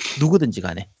 누구든지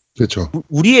간에. 그렇죠.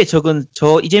 우리의 적은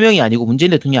저 이재명이 아니고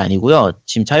문재인 대통령이 아니고요.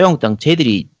 지금 자유한국당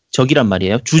쟤들이 적이란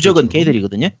말이에요. 주적은 그렇죠.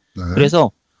 걔들이거든요. 네.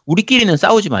 그래서 우리끼리는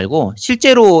싸우지 말고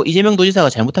실제로 이재명 도지사가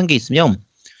잘못한 게 있으면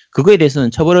그거에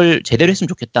대해서는 처벌을 제대로 했으면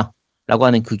좋겠다라고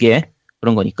하는 그게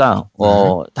그런 거니까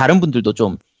다른 분들도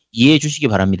좀 이해해 주시기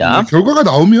바랍니다. 결과가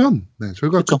나오면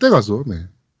저희가 그쵸. 그때 가서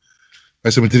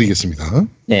말씀을 드리겠습니다.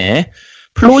 네.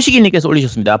 플로우시기님께서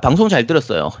올리셨습니다. 방송 잘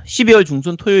들었어요. 12월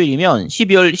중순 토요일이면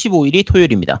 12월 15일이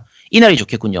토요일입니다. 이날이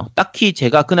좋겠군요. 딱히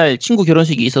제가 그날 친구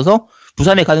결혼식이 있어서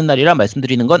부산에 가는 날이라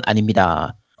말씀드리는 건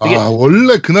아닙니다.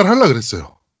 원래 그날 하려고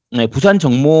그랬어요. 네, 부산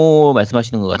정모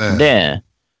말씀하시는 것 같은데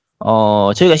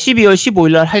저희가 12월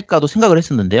 15일 날 할까도 생각을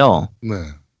했었는데요. 네.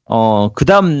 그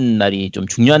다음 날이 좀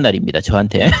중요한 날입니다.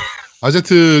 저한테.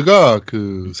 아제트가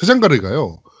그 세장가를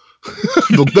가요.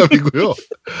 농담이고요.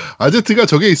 아제트가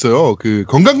저게 있어요. 그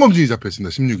건강검진이 잡혔습니다.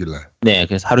 16일 날. 네,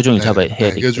 그래서 하루 종일 해야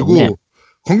되기 그래가지고 때문에.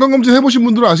 건강검진 해보신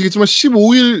분들은 아시겠지만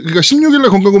 15일, 그러니까 16일 날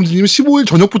건강검진이면 15일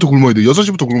저녁부터 굶어야 돼요.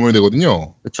 6시부터 굶어야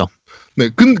되거든요. 그렇죠. 네,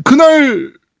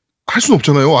 그날 할 수는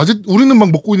없잖아요. 우리는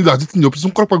막 먹고 있는데 아제트는 옆에서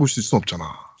손가락 빨고 있을 수는 없잖아.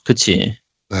 그치.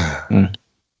 네.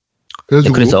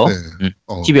 그래가지고, 그래서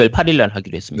 12월 8일 날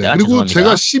하기로 했습니다. 네, 그리고 죄송합니다.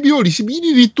 제가 12월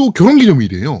 21일이 또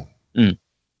결혼기념일이에요.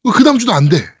 그 다음 주도 안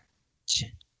돼.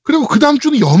 그치. 그리고 그 다음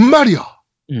주는 연말이야.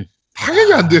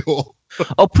 당연히 안 돼요.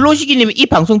 플로시기님 이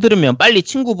방송 들으면 빨리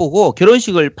친구 보고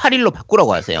결혼식을 8일로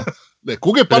바꾸라고 하세요. 네,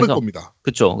 그게 빠를 겁니다.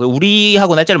 그렇죠.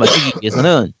 우리하고 날짜를 맞추기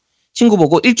위해서는 친구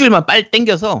보고 일주일만 빨리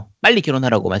땡겨서 빨리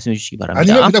결혼하라고 말씀해 주시기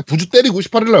바랍니다. 아니면 그냥 부주 때리고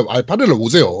 8일 날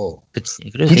오세요. 그치.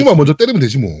 부주만 먼저 때리면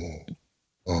되지 뭐.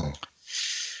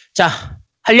 자,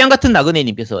 한량 같은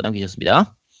나그네님께서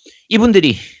남기셨습니다.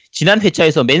 이분들이 지난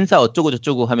회차에서 멘사 어쩌고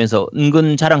저쩌고 하면서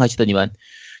은근 자랑하시더니만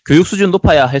교육 수준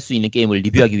높아야 할 수 있는 게임을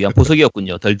리뷰하기 위한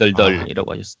보석이었군요.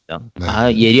 덜덜덜이라고 하셨습니다.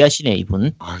 네. 예리하시네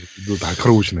이분. 너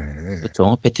날카로우시네.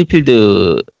 그렇죠.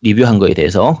 배틀필드 리뷰한 거에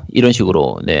대해서 이런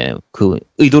식으로 그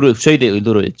의도를 저희들의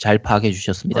의도를 잘 파악해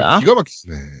주셨습니다. 기가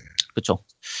막히시네. 그렇죠.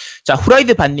 자,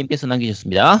 후라이드 반님께서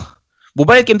남기셨습니다.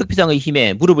 모바일 겜덕비상의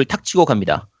힘에 무릎을 탁 치고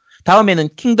갑니다. 다음에는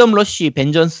킹덤 러쉬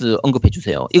벤전스 언급해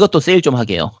주세요. 이것도 세일 좀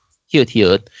하게요.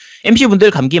 히읗.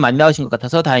 MC분들 감기 많이 나으신 것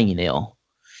같아서 다행이네요.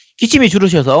 기침이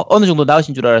줄으셔서 어느 정도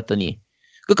나으신 줄 알았더니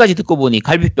끝까지 듣고 보니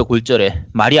갈비뼈 골절에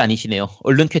말이 아니시네요.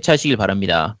 얼른 쾌차하시길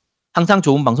바랍니다. 항상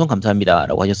좋은 방송 감사합니다.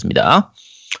 라고 하셨습니다.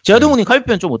 제아동훈님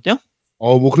갈비뼈는 좀 어때요?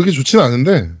 뭐 그렇게 좋지는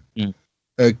않은데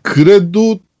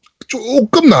그래도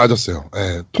조금 나아졌어요.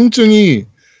 통증이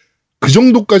그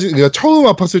정도까지 그러니까 처음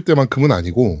아팠을 때만큼은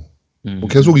아니고 뭐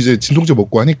계속 이제 진통제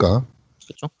먹고 하니까.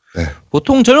 그렇죠.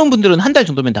 보통 저런 분들은 한 달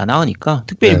정도면 다 나으니까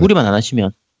특별히 무리만 안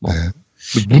하시면 뭐.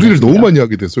 무리를 너무 많이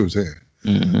하게 됐어요 요새.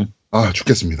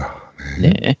 죽겠습니다.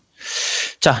 네.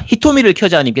 자, 히토미를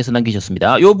켜자님께서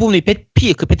남기셨습니다. 이 부분이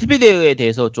그 배틀필드에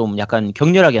대해서 좀 약간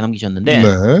격렬하게 남기셨는데,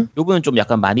 이 부분은 좀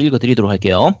약간 많이 읽어드리도록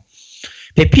할게요.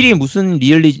 배필이 무슨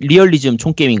리얼리즘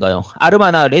총게임인가요?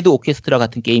 아르마나 레드 오케스트라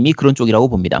같은 게임이 그런 쪽이라고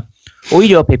봅니다.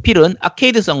 오히려 배필은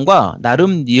아케이드성과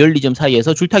나름 리얼리즘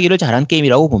사이에서 줄타기를 잘한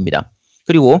게임이라고 봅니다.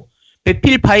 그리고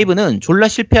배필5는 졸라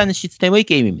실패하는 시스템의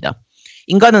게임입니다.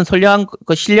 인간은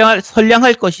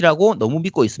선량할 것이라고 너무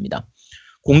믿고 있습니다.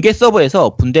 공개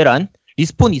서버에서 분대란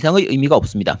리스폰 이상의 의미가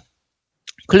없습니다.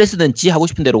 클래스는 지 하고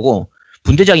싶은 대로고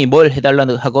분대장이 뭘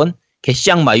해달라는 하건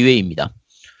개시장 마유웨이입니다.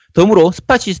 덤으로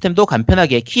스팟 시스템도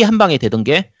간편하게 키 한 방에 되던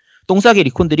게 똥싸게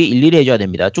리콘들이 일일이 해줘야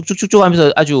됩니다. 쭉쭉쭉쭉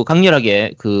하면서 아주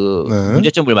강렬하게 그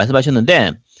문제점을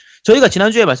말씀하셨는데 저희가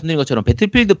지난주에 말씀드린 것처럼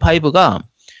배틀필드 5가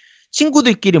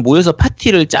친구들끼리 모여서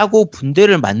파티를 짜고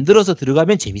분대를 만들어서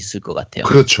들어가면 재밌을 것 같아요.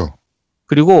 그렇죠.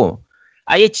 그리고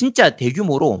아예 진짜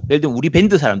대규모로 예를 들면 우리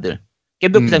밴드 사람들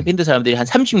겜덕비상 밴드 사람들이 한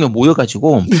 30명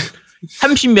모여가지고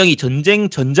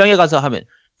 30명이 전장에 가서 하면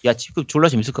야 지금 졸라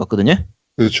재밌을 것 같거든요.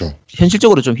 그렇죠.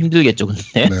 현실적으로 좀 힘들겠죠,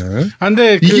 근데. 네.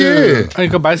 근데 이게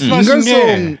그러니까 말씀하신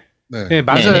게 네,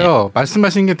 맞아요. 네네.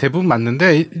 말씀하신 게 대부분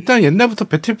맞는데 일단 옛날부터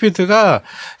배틀필드가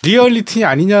리얼리티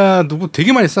아니냐 누구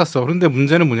되게 많이 쌌어. 그런데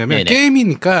문제는 뭐냐면 네네.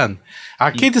 게임이니까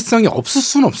아케이드성이 없을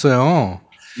수는 없어요.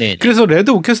 네네. 그래서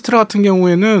레드 오케스트라 같은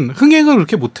경우에는 흥행을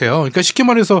그렇게 못해요. 그러니까 쉽게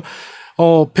말해서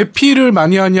배필을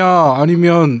많이 하냐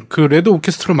아니면 그 레드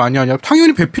오케스트라를 많이 하냐,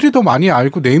 당연히 배필이 더 많이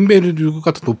알고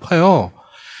네임밸류가 더 높아요.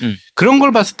 그런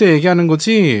걸 봤을 때 얘기하는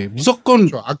거지 무조건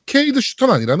그렇죠. 아케이드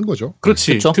슈터는 아니라는 거죠.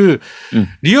 그렇지. 그렇죠?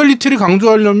 리얼리티를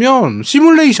강조하려면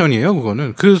시뮬레이션이에요.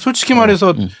 그거는 솔직히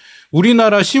말해서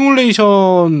우리나라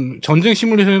시뮬레이션 전쟁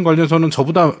시뮬레이션 관련해서는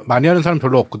저보다 많이 하는 사람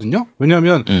별로 없거든요.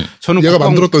 왜냐하면 저는 얘가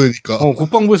만들었던 애니까.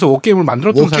 국방부에서 워게임을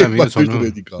만들었던 사람이에요.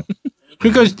 저는.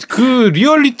 그러니까 그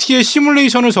리얼리티의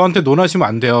시뮬레이션을 저한테 논하시면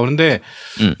안 돼요. 그런데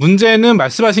문제는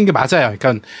말씀하신 게 맞아요.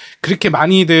 그러니까 그렇게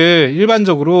많이들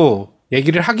일반적으로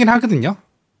얘기를 하긴 하거든요.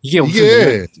 이게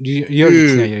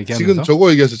리얼리티냐 얘기하면서. 지금 저거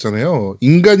얘기하셨잖아요.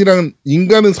 인간은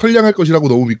선량할 것이라고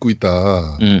너무 믿고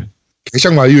있다.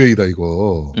 개샥 마이웨이다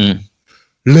이거.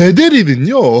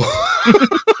 레데리는요.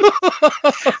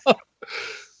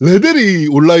 레데리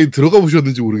온라인 들어가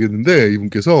보셨는지 모르겠는데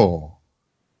이분께서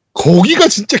거기가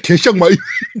진짜 개샥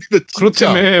마이웨이입니다.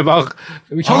 그렇다며 막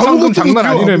현상금 장난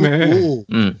아니라며.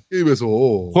 게임에서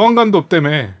보안관도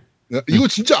없다며. 이거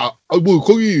진짜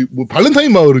거기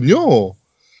발렌타인 마을은요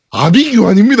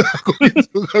아비규환입니다. 거기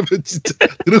들어가면 진짜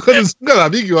들어가는 순간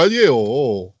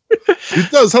아비규환이에요.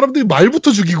 일단 사람들이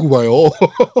말부터 죽이고 봐요.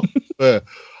 네.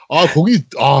 거기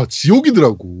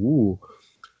지옥이더라고.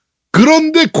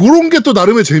 그런데 그런 게 또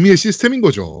나름의 재미의 시스템인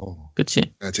거죠.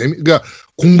 그렇지. 그러니까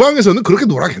공방에서는 그렇게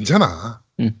놀아 괜찮아.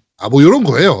 이런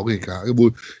거예요. 그러니까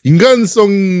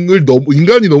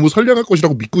인간이 너무 선량할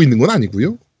것이라고 믿고 있는 건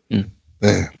아니고요.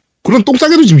 네. 그런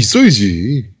똥싸개도 좀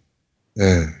있어야지. 네.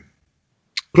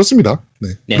 그렇습니다. 네.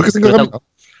 그렇게 생각합니다.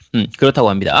 그렇다고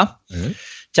합니다. 네.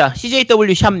 자,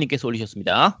 CJW 샵님께서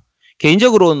올리셨습니다.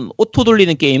 개인적으로는 오토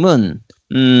돌리는 게임은,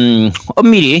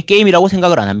 엄밀히 게임이라고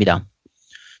생각을 안 합니다.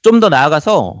 좀 더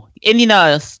나아가서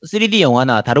애니나 3D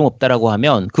영화나 다름없다라고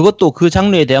하면 그것도 그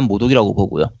장르에 대한 모독이라고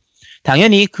보고요.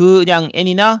 당연히 그냥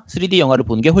애니나 3D 영화를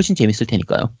보는 게 훨씬 재밌을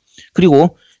테니까요.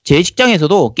 그리고 제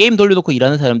직장에서도 게임 돌려놓고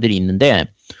일하는 사람들이 있는데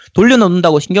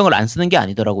돌려놓는다고 신경을 안 쓰는 게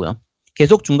아니더라고요.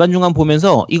 계속 중간중간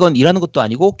보면서 이건 일하는 것도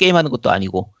아니고 게임하는 것도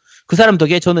아니고 그 사람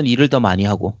덕에 저는 일을 더 많이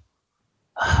하고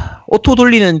오토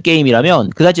돌리는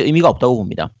게임이라면 그다지 의미가 없다고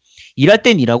봅니다. 일할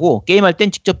땐 일하고 게임할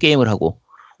땐 직접 게임을 하고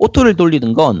오토를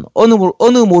돌리는 건 어느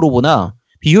모로 보나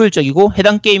비효율적이고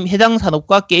해당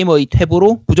산업과 게이머의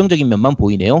퇴보로 부정적인 면만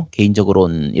보이네요.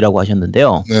 개인적으로는이라고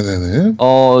하셨는데요. 네네네.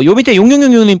 요 밑에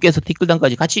 6666님께서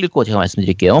댓글단까지 같이 읽고 제가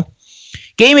말씀드릴게요.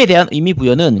 게임에 대한 의미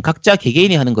부여는 각자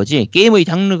개개인이 하는 거지 게임의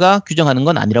장르가 규정하는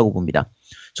건 아니라고 봅니다.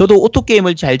 저도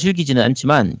오토게임을 잘 즐기지는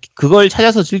않지만 그걸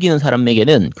찾아서 즐기는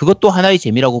사람에게는 그것도 하나의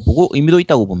재미라고 보고 의미도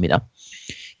있다고 봅니다.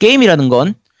 게임이라는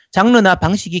건 장르나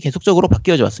방식이 계속적으로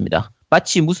바뀌어져 왔습니다.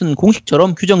 마치 무슨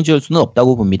공식처럼 규정 지을 수는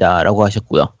없다고 봅니다. 라고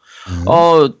하셨고요.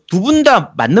 두 분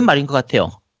다 맞는 말인 것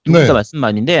같아요. 두 분 다 맞는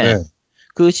말인데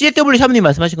그 CJW 샤브님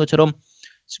말씀하신 것처럼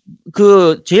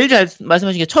제일 잘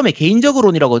말씀하신 게 처음에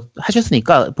개인적으로이라고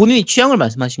하셨으니까 본인이 취향을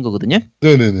말씀하신 거거든요.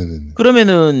 네네네.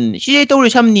 그러면은 CJW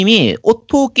샵님이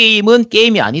오토 게임은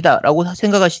게임이 아니다라고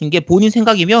생각하시는 게 본인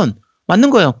생각이면 맞는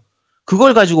거예요.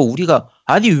 그걸 가지고 우리가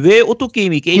아니 왜 오토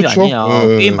게임이 게임이 그렇죠?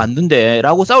 아니냐 게임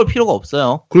맞는데라고 싸울 필요가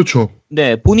없어요. 그렇죠.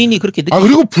 네, 본인이 그렇게 느끼.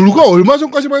 그리고 불과 얼마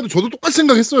전까지만 해도 저도 똑같이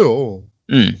생각했어요.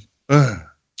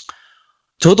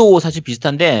 저도 사실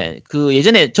비슷한데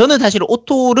예전에 저는 사실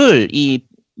오토를 이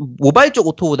모바일 쪽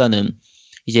오토보다는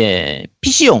이제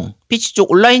PC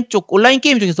쪽 온라인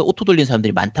게임 중에서 오토 돌리는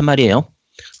사람들이 많단 말이에요.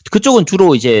 그쪽은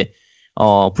주로 이제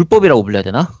불법이라고 불러야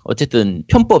되나? 어쨌든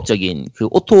편법적인 그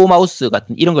오토 마우스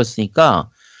같은 이런 걸 쓰니까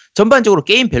전반적으로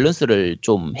게임 밸런스를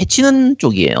좀 해치는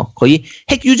쪽이에요. 거의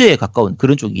핵 유저에 가까운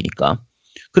그런 쪽이니까.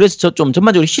 그래서 저 좀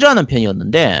전반적으로 싫어하는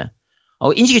편이었는데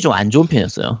인식이 좀 안 좋은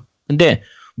편이었어요. 근데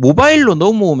모바일로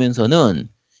넘어오면서는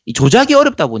이 조작이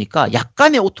어렵다 보니까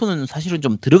약간의 오토는 사실은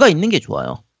좀 들어가 있는 게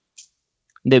좋아요.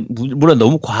 근데 물론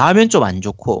너무 과하면 좀 안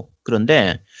좋고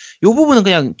그런데 이 부분은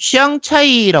그냥 취향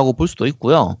차이라고 볼 수도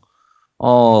있고요.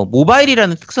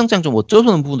 모바일이라는 특성상 좀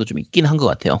어쩌서는 부분도 좀 있긴 한 것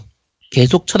같아요.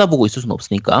 계속 쳐다보고 있을 수는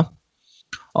없으니까.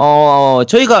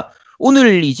 저희가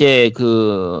오늘 이제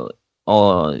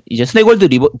이제 스낵월드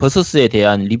버서스에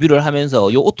대한 리뷰를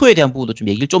하면서 이 오토에 대한 부분도 좀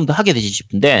얘기를 좀 더 하게 되지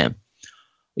싶은데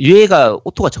얘가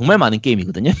오토가 정말 많은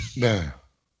게임이거든요. 네.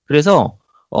 그래서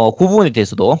그 부분에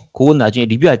대해서도 그건 나중에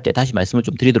리뷰할 때 다시 말씀을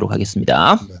좀 드리도록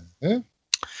하겠습니다. 네.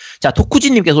 자,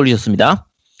 도쿠지님께서 올리셨습니다.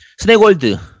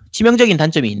 스낵월드 치명적인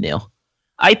단점이 있네요.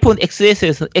 아이폰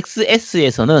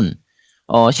XS에서는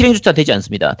실행 조차 되지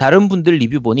않습니다. 다른 분들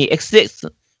리뷰 보니 XX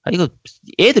이거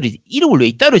애들이 이름을 왜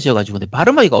이따로 지어가지고 근데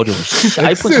발음하기가 어려워.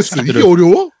 아이폰 XS 이게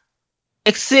어려워?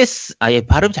 XS 아예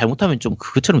발음 잘못하면 좀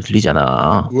그것처럼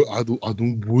들리잖아.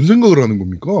 너무 뭔 생각을 하는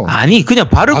겁니까? 아니 그냥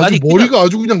발음 아주 머리가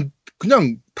아주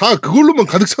그냥 다 그걸로만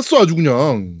가득 찼어 아주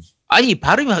그냥. 아니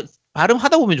발음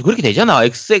하다 보면 좀 그렇게 되잖아.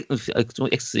 X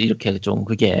이렇게 좀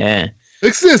그게.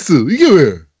 XS 이게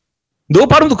왜? 너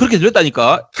발음도 그렇게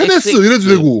들렸다니까. 테네스 이래도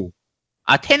되고.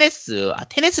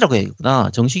 테네스라고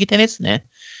해야겠구나. 정식이 테네스네.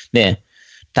 네.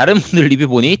 다른 분들 리뷰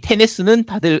보니 테네스는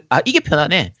다들 이게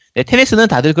편하네. 네, 테네스는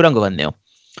다들 그런 것 같네요.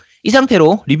 이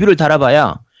상태로 리뷰를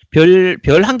달아봐야 별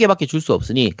한 개밖에 줄 수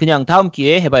없으니 그냥 다음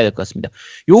기회에 해봐야 될 것 같습니다.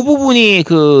 요 부분이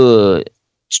그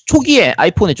초기에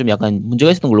아이폰에 좀 약간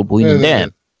문제가 있었던 걸로 보이는데 네네.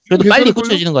 그래도 빨리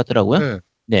고쳐지는 것 같더라고요. 네.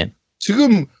 네.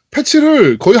 지금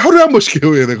패치를 거의 하루에 한 번씩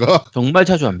해요, 얘네가. 정말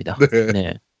자주 합니다. 네.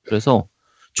 네. 그래서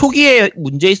초기에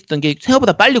문제 있었던 게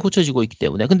생각보다 빨리 고쳐지고 있기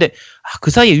때문에 근데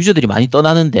그 사이에 유저들이 많이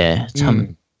떠나는데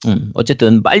참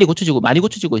어쨌든 많이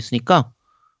고쳐지고 있으니까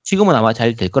지금은 아마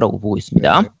잘 될 거라고 보고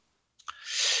있습니다. 네.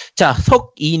 자,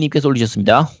 석이님께서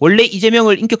올리셨습니다. 원래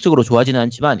이재명을 인격적으로 좋아하지는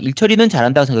않지만 일처리는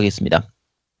잘한다고 생각했습니다.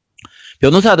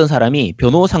 변호사 하던 사람이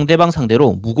변호 상대방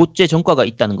상대로 무고죄 전과가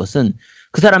있다는 것은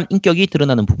그 사람 인격이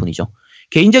드러나는 부분이죠.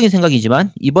 개인적인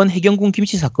생각이지만 이번 해경궁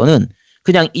김씨 사건은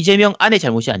그냥 이재명 안의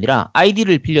잘못이 아니라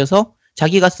아이디를 빌려서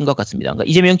자기가 쓴 것 같습니다. 그러니까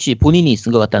이재명 씨 본인이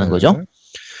쓴 것 같다는 거죠.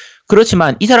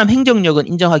 그렇지만 이 사람 행정력은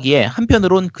인정하기에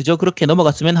한편으론 그저 그렇게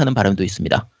넘어갔으면 하는 바람도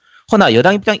있습니다. 허나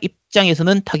여당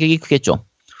입장에서는 타격이 크겠죠.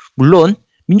 물론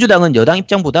민주당은 여당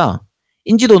입장보다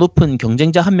인지도 높은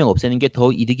경쟁자 한 명 없애는 게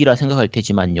더 이득이라 생각할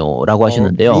테지만요. 라고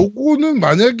하시는데요. 요거는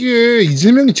만약에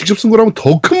이재명이 직접 쓴 거라면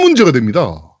더 큰 문제가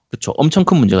됩니다. 그렇죠. 엄청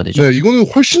큰 문제가 되죠. 네, 이거는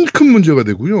훨씬 큰 문제가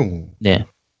되고요. 네.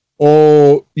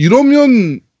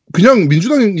 이러면 그냥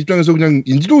민주당 입장에서 그냥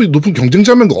인지도 높은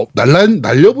경쟁자 한 명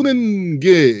날려보낸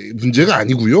게 문제가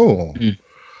아니고요.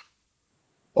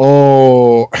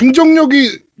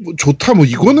 행정력이 좋다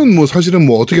이거는 사실은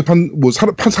어떻게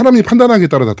사람이 판단하기에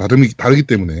따라 다 다르기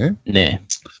때문에. 네.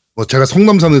 제가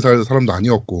성남산에 살 사람도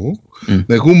아니었고,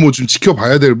 네, 그건 좀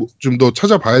지켜봐야 좀 더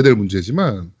찾아봐야 될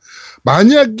문제지만,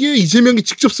 만약에 이재명이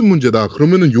직접 쓴 문제다,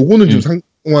 그러면은 요거는 좀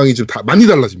상황이 좀 많이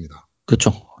달라집니다.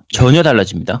 그렇죠. 전혀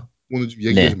달라집니다. 이거는 좀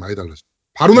얘기가 좀 많이 달라집니다.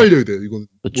 바로 날려야 돼요, 이건.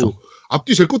 그렇죠.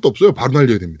 앞뒤 젤 것도 없어요. 바로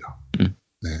날려야 됩니다.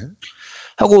 네.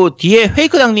 하고 뒤에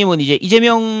페이크당님은 이제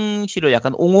이재명 씨를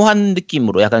약간 옹호한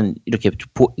느낌으로 약간 이렇게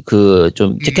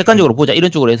좀 객관적으로 보자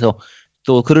이런 쪽으로 해서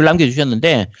또 글을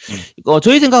남겨주셨는데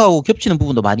저희 생각하고 겹치는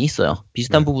부분도 많이 있어요.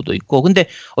 비슷한 부분도 있고 근데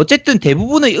어쨌든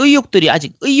대부분의 의혹들이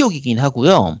아직 의혹이긴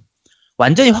하고요.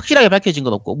 완전히 확실하게 밝혀진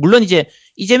건 없고 물론 이제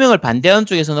이재명을 반대하는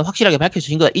쪽에서는 확실하게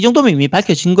밝혀진 거다. 이 정도면 이미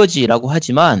밝혀진 거지라고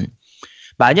하지만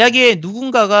만약에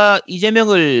누군가가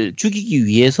이재명을 죽이기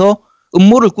위해서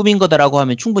음모를 꾸민 거다라고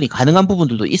하면 충분히 가능한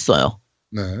부분들도 있어요.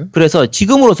 네. 그래서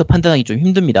지금으로서 판단하기 좀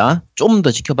힘듭니다. 좀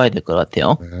더 지켜봐야 될 것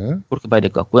같아요. 네. 그렇게 봐야 될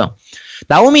것 같고요.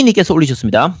 나오미님께서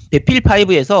올리셨습니다.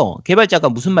 배필5에서 개발자가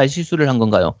무슨 말실수를 한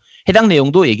건가요? 해당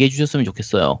내용도 얘기해 주셨으면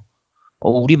좋겠어요.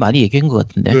 우리 많이 얘기한 것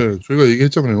같은데. 네, 저희가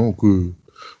얘기했잖아요.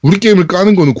 우리 게임을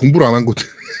까는 거는 공부를 안 한 거죠.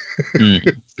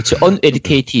 그치.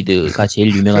 uneducated가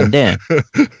제일 유명한데,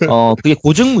 그게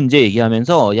고증 문제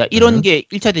얘기하면서, 야, 이런 게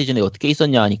 1차 대전에 어떻게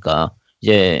있었냐 하니까,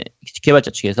 이제,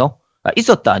 개발자 측에서,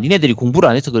 있었다. 니네들이 공부를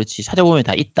안 해서 그렇지. 찾아보면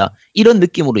다 있다. 이런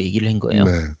느낌으로 얘기를 한 거예요.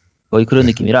 네. 거의 그런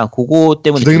느낌이라, 그거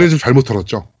때문에. 진행을 좀 잘못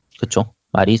들었죠. 그쵸.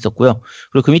 말이 있었고요.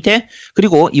 그리고 그 밑에,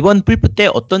 그리고 이번 불프 때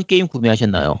어떤 게임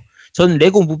구매하셨나요? 전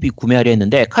레고 무비 구매하려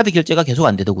했는데, 카드 결제가 계속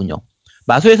안 되더군요.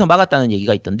 마소에서 막았다는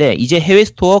얘기가 있던데 이제 해외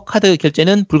스토어 카드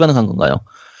결제는 불가능한 건가요?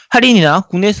 할인이나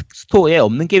국내 스토어에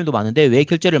없는 게임도 많은데 왜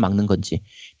결제를 막는 건지.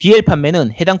 DL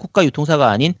판매는 해당 국가 유통사가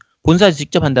아닌 본사에서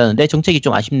직접 한다는데 정책이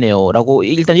좀 아쉽네요. 라고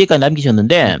일단 여기까지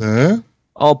남기셨는데 네.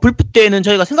 불프 때는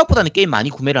저희가 생각보다는 게임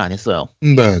많이 구매를 안 했어요.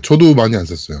 네, 저도 많이 안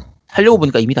샀어요. 살려고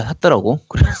보니까 이미 다 샀더라고.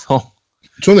 그래서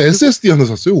저는 SSD 하나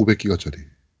샀어요. 500기가짜리.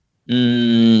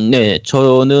 네,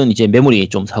 저는 이제 메모리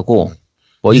좀 사고.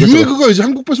 뉴에그가 이제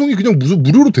한국 배송이 그냥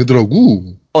무료로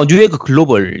되더라고. 뉴에그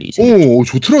글로벌이.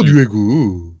 좋더라,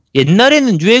 뉴에그.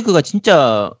 옛날에는 뉴에그가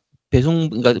진짜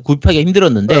그러니까 구입하기가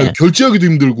힘들었는데. 네, 결제하기도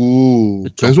힘들고,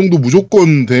 그쵸? 배송도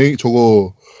무조건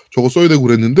저거 써야 되고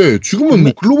그랬는데,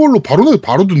 지금은 글로벌로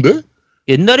바로던데?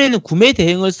 옛날에는 구매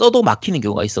대행을 써도 막히는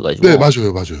경우가 있어가지고. 네,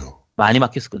 맞아요. 많이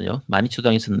막혔었거든요. 많이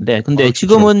초당했었는데. 근데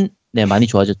지금은, 네, 많이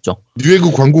좋아졌죠.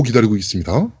 뉴에그 광고 기다리고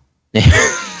있습니다. 네.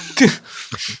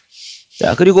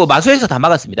 자, 그리고 마소에서 다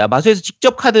막았습니다. 마소에서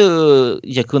직접 카드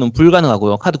이제 그거는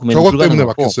불가능하고요. 카드 구매는 저것 불가능하고.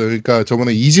 때문에 막혔어요. 그러니까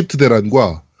저번에 이집트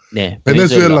대란과 네,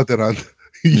 베네수엘라 대란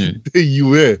이때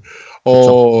이후에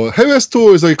그렇죠. 해외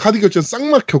스토어에서 이 카드 결제는 싹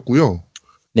막혔고요.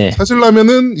 네.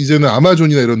 사실라면은 이제는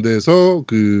아마존이나 이런 데서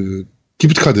그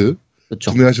기프트 카드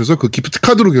그렇죠. 구매하셔서 그 기프트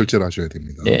카드로 결제를 하셔야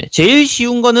됩니다. 네. 제일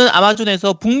쉬운 거는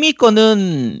아마존에서 북미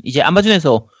거는 이제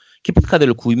아마존에서 기프트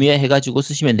카드를 구매해가지고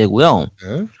쓰시면 되고요.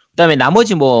 네. 그다음에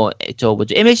나머지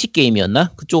MLC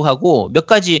게임이었나 그쪽하고 몇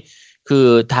가지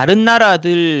그 다른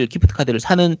나라들 기프트 카드를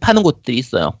파는 곳들이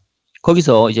있어요.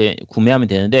 거기서 이제 구매하면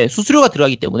되는데 수수료가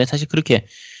들어가기 때문에 사실 그렇게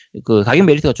그 가격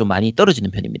메리트가 좀 많이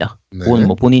떨어지는 편입니다. 네. 그건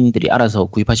뭐 본인들이 알아서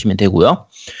구입하시면 되고요.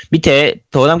 밑에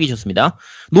더 남기셨습니다.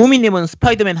 노우미님은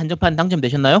스파이더맨 한정판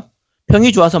당첨되셨나요?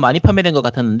 평이 좋아서 많이 판매된 것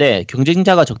같았는데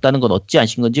경쟁자가 적다는 건 어찌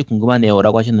아신 건지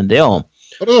궁금하네요라고 하셨는데요.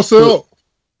 떨어졌어요.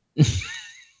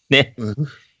 네.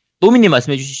 노우미님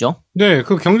말씀해 주시죠. 네,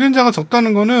 그 경쟁자가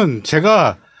적다는 거는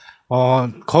제가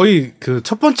거의 그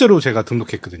첫 번째로 제가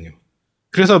등록했거든요.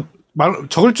 그래서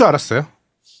적을 줄 알았어요.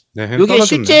 네, 이게 떨어졌네.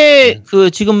 실제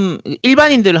그 지금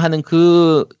일반인들 하는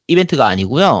그 이벤트가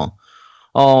아니고요.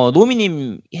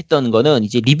 노미님 했던 거는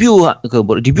이제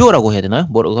리뷰어라고 해야 되나요?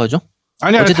 뭐라고 하죠?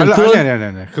 아니, 어쨌든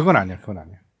아니. 그건 아니야.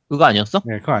 그거 아니었어?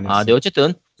 네, 그건 아니었어. 아, 네,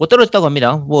 어쨌든 뭐 떨어졌다고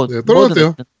합니다. 네,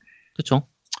 떨어졌대요. 그렇죠.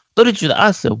 떨어질 줄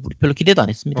알았어요. 우리 별로 기대도 안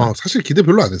했습니다. 사실 기대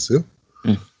별로 안 했어요.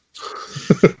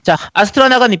 자,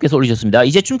 아스트라나가님께서 올리셨습니다.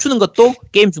 이제 춤추는 것도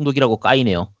게임 중독이라고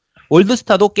까이네요.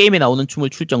 월드스타도 게임에 나오는 춤을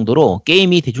출 정도로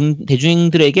게임이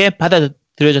대중들에게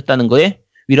받아들여졌다는 거에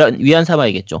위안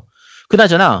삼아야겠죠.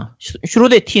 그나저나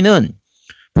슈로데 T는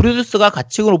프로듀서가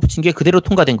가칭으로 붙인 게 그대로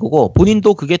통과된 거고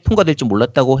본인도 그게 통과될 줄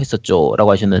몰랐다고 했었죠.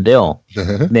 라고 하셨는데요.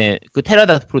 네, 그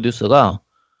테라다 프로듀서가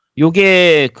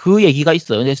요게 그 얘기가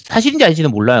있어요. 근데 사실인지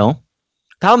아닌지는 몰라요.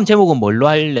 다음 제목은 뭘로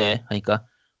할래? 하니까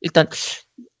일단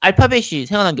알파벳이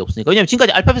생각난 게 없으니까. 왜냐면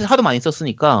지금까지 알파벳을 하도 많이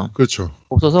썼으니까. 그렇죠.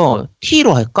 없어서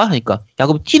T로 할까? 하니까 야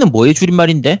그럼 T는 뭐의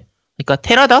줄임말인데? 그러니까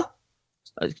테라다?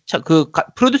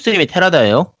 프로듀서 이름이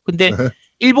테라다예요. 근데 네.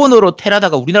 일본어로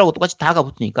테라다가 우리나라하고 똑같이 다가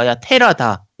붙으니까 야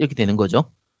테라다 이렇게 되는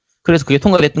거죠. 그래서 그게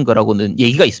통과됐던 거라고는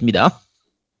얘기가 있습니다.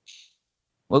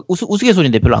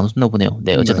 우스갯소리인데 별로 안 웃었나 보네요.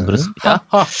 네, 어쨌든 그렇습니다.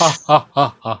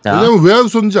 자, 왜냐면 왜 안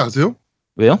썼는지 아세요?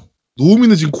 왜요?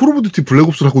 노우미는 지금 콜 오브 듀티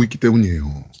블랙옵스를 하고 있기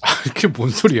때문이에요. 그게 뭔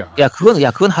소리야? 야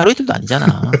그건 하루 이틀도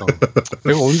아니잖아.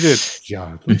 내가 언제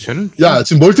쟤는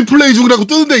지금 멀티플레이 중이라고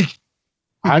뜨는데.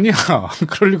 아니야.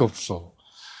 그럴 리가 없어.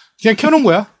 그냥 켜놓은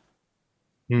거야.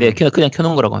 네, 그냥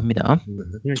켜놓은 거라고 합니다.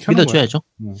 믿어줘야죠.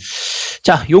 거야.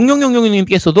 자,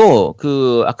 용용용용님께서도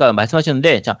아까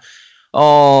말씀하셨는데, 자,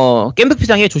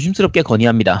 겜덕비상에 조심스럽게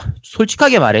건의합니다.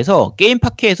 솔직하게 말해서 게임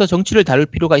파케에서 정치를 다룰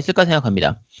필요가 있을까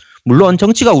생각합니다. 물론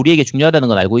정치가 우리에게 중요하다는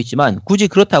건 알고 있지만 굳이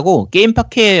그렇다고 게임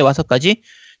파케에 와서까지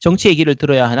정치 얘기를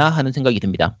들어야 하나 하는 생각이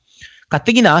듭니다.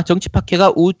 가뜩이나 정치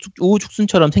파케가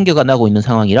우후죽순처럼 생겨나고 있는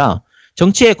상황이라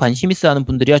정치에 관심 있어 하는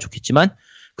분들이야 좋겠지만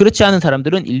그렇지 않은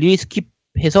사람들은 일일이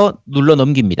스킵해서 눌러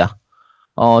넘깁니다.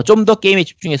 좀 더 게임에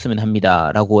집중했으면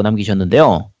합니다. 라고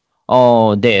남기셨는데요.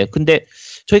 네. 근데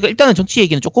저희가 일단은 정치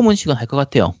얘기는 조금씩은 할 것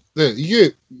같아요. 네,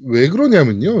 이게 왜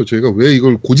그러냐면요. 저희가 왜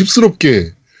이걸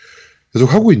고집스럽게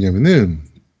계속 하고 있냐면은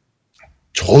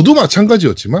저도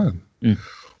마찬가지였지만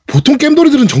보통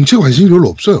겜돌이들은 정치에 관심이 별로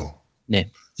없어요.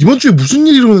 네. 이번 주에 무슨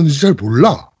일이 일어났는지 잘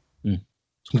몰라.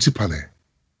 정치판에.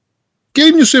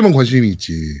 게임 뉴스에만 관심이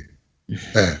있지. 네.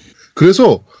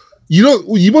 그래서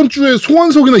이번 주에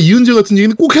송환석이나 이은재 같은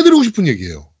얘기는 꼭 해드리고 싶은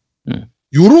얘기예요.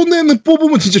 요런 애는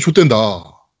뽑으면 진짜 좆된다.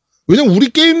 왜냐면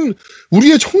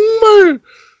우리의 정말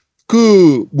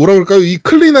뭐라 그럴까요? 이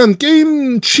클린한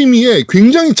게임 취미에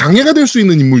굉장히 장애가 될 수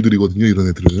있는 인물들이거든요, 이런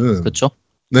애들은. 그렇죠.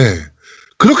 네.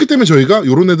 그렇기 때문에 저희가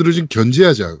요런 애들을 지금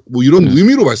견제하자. 뭐 이런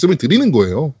의미로 말씀을 드리는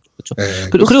거예요. 그렇죠. 네,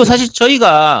 그리고 사실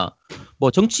저희가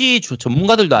뭐 정치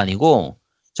전문가들도 아니고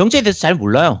정치에 대해서 잘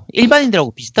몰라요.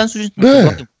 일반인들하고 비슷한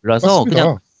수준밖에 몰라서 맞습니다.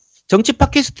 그냥 정치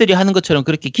팟캐스트들이 하는 것처럼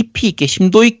그렇게 깊이 있게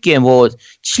심도 있게 뭐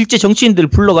실제 정치인들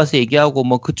불러가서 얘기하고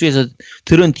뭐 그쪽에서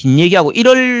들은 뒷얘기하고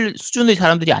이럴 수준의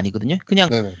사람들이 아니거든요. 그냥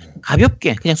네네네.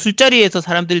 가볍게 그냥 술자리에서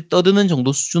사람들 떠드는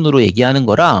정도 수준으로 얘기하는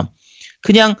거라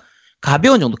그냥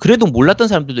가벼운 정도. 그래도 몰랐던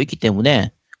사람들도 있기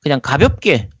때문에 그냥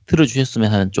가볍게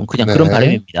들어주셨으면 하는 좀 그냥 그런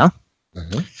바람입니다.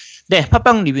 네,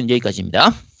 팟빵 리뷰는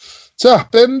여기까지입니다. 자,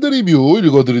 밴드 리뷰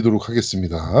읽어드리도록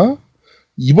하겠습니다.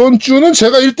 이번 주는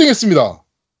제가 1등 했습니다.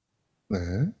 네.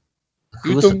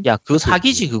 그거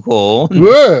사기지, 그거.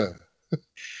 왜?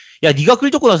 야, 네가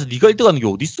글 적고 나서 네가 1등 하는 게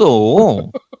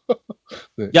어딨어.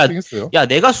 네, 야,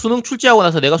 내가 수능 출제하고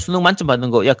나서 내가 수능 만점 받는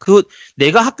거,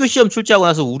 내가 학교 시험 출제하고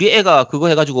나서 우리 애가 그거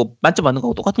해가지고 만점 받는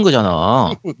거하고 똑같은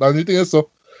거잖아. 난 1등 했어.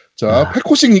 자,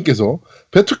 페코식님께서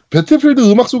배틀필드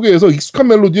음악 소개에서 익숙한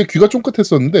멜로디에 귀가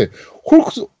쫑긋했었는데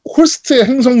홀스트의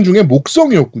행성 중에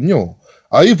목성이었군요.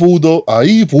 I vow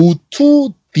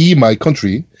to the my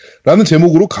country 라는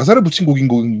제목으로 가사를 붙인 곡인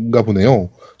건가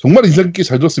보네요. 정말 인상 깊게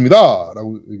잘 들었습니다.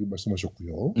 라고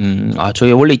말씀하셨고요.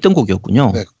 저게 원래 있던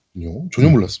곡이었군요. 네, 전혀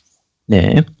몰랐습니다.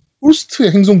 네.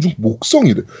 홀스트의 행성 중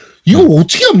목성이래. 이거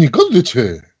어떻게 합니까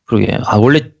도대체? 그러게.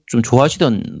 원래 좀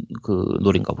좋아하시던 그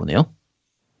노래인가 보네요.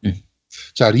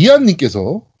 자,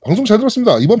 리안님께서 방송 잘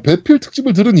들었습니다. 이번 배필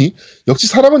특집을 들으니 역시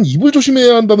사람은 입을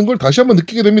조심해야 한다는 걸 다시 한번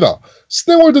느끼게 됩니다.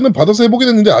 스낵월드는 받아서 해보게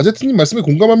됐는데 아제트님 말씀에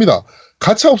공감합니다.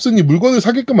 가차 없으니 물건을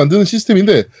사게끔 만드는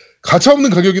시스템인데 가차 없는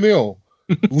가격이네요.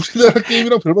 우리나라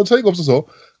게임이랑 별반 차이가 없어서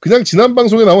그냥 지난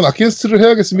방송에 나온 아키네스트를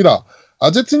해야겠습니다.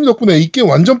 아제트님 덕분에 이 게임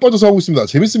완전 빠져서 하고 있습니다.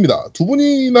 재밌습니다. 두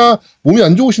분이나 몸이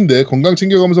안 좋으신데 건강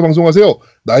챙겨가면서 방송하세요.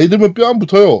 나이 들면 뼈 안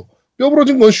붙어요. 뼈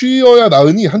부러진 건 쉬어야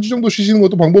나으니 한 주 정도 쉬시는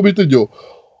것도 방법일 듯요.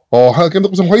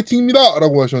 겜덕비상 화이팅입니다.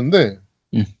 라고 하셨는데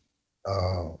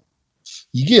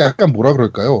이게 약간 뭐라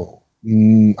그럴까요?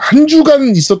 한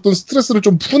주간 있었던 스트레스를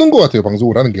좀 푸는 것 같아요.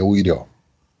 방송을 하는 게 오히려.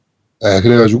 네,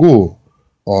 그래가지고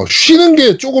쉬는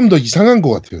게 조금 더 이상한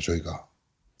것 같아요. 저희가.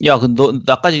 야, 너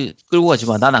나까지 끌고 가지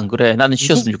마. 난 안 그래. 나는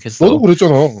쉬었으면 좋겠어. 너도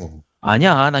그랬잖아.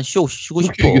 아니야, 난 쉬고 싶어.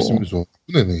 그렇게 얘기했으면서.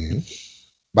 네네.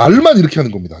 말만 이렇게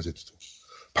하는 겁니다. 아제트도.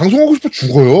 방송하고 싶어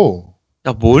죽어요.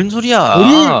 야, 뭔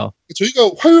소리야.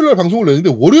 저희가 화요일날 방송을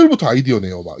내는데 월요일부터 아이디어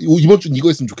내요. 막 이번 주는 이거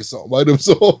했으면 좋겠어. 막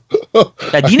이러면서.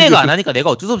 야, 니네가 안 하니까 내가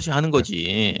어쩔 수 없이 하는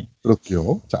거지.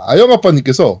 그렇게요. 자,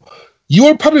 아영아빠님께서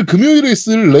 2월 8일 금요일에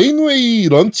있을 레인웨이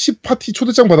런치 파티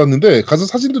초대장 받았는데 가서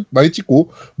사진도 많이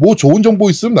찍고 뭐 좋은 정보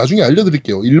있으면 나중에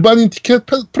알려드릴게요. 일반인 티켓,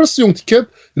 프레스용 티켓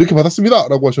이렇게 받았습니다.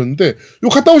 라고 하셨는데 요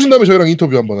갔다 오신 다음에 저희랑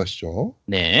인터뷰 한번 하시죠.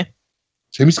 네.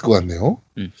 재밌을 것 같네요.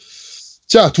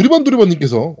 자,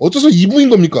 두리번님께서 어째서 2부인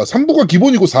겁니까? 3부가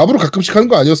기본이고 4부를 가끔씩 하는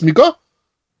거 아니었습니까?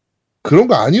 그런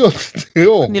거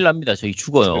아니었는데요. 큰일 납니다. 저희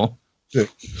죽어요. 네.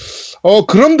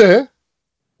 그런데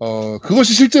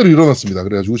그것이 실제로 일어났습니다.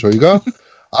 그래가지고 저희가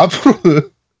앞으로는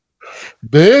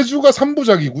매주가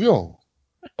 3부작이고요.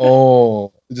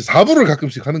 이제 4부를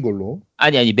가끔씩 하는 걸로.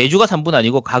 아니, 매주가 3부는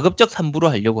아니고 가급적 3부로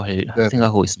하려고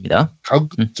생각하고 있습니다.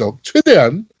 가급적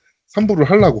최대한 3부를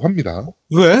하려고 합니다.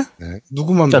 왜? 네.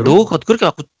 누구 맘대로? 너 그렇게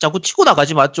자꾸 치고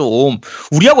나가지 마 좀.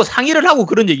 우리하고 상의를 하고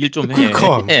그런 얘기를 좀 해.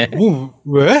 그러니까.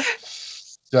 왜?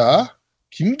 자,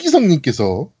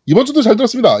 김기성님께서 이번 주도 잘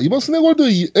들었습니다. 이번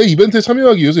스낵월드의 이벤트에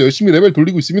참여하기 위해서 열심히 레벨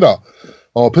돌리고 있습니다.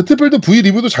 배틀필드 V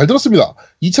리뷰도 잘 들었습니다.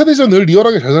 2차 대전을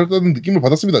리얼하게 잘 살았다는 느낌을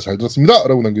받았습니다. 잘 들었습니다.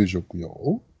 라고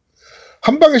남겨주셨고요.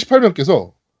 한방에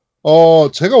 18명께서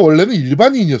제가 원래는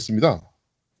일반인이었습니다.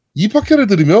 이 팟캐를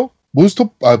들으며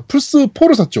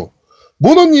플스4를 샀죠.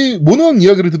 모넌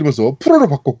이야기를 들으면서 프로로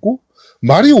바꿨고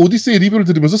마리오 오디세이 리뷰를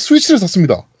들으면서 스위치를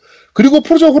샀습니다. 그리고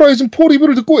포르자 호라이즌 4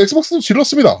 리뷰를 듣고 엑스박스도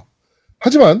질렀습니다.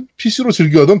 하지만 PC로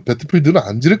즐겨하던 배틀필드는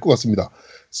안 지를 것 같습니다.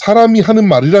 사람이 하는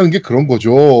말이라는 게 그런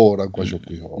거죠. 라고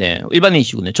하셨고요. 네,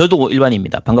 일반인이시군요. 저도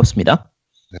일반인입니다. 반갑습니다.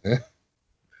 네.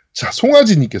 자,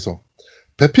 송아지님께서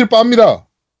배필 빠입니다.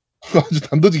 아주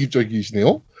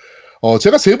단도직입적이시네요.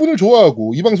 제가 세 분을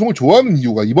좋아하고 이 방송을 좋아하는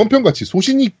이유가 이번 편같이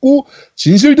소신이 있고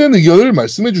진실된 의견을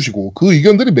말씀해 주시고 그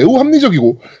의견들이 매우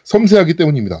합리적이고 섬세하기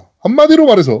때문입니다. 한마디로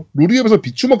말해서 루리앱에서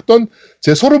비추먹던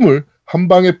제 서름을 한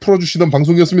방에 풀어주시던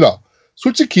방송이었습니다.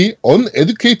 솔직히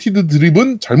uneducated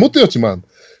드립은 잘못되었지만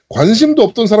관심도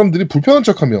없던 사람들이 불편한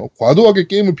척하며 과도하게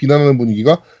게임을 비난하는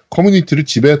분위기가 커뮤니티를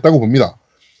지배했다고 봅니다.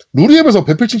 루리앱에서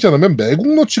배필 칭찬하면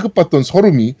매국노 취급받던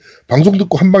서름이 방송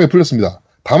듣고 한 방에 풀렸습니다.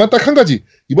 다만 딱 한 가지,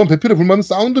 이번 배필의 불만은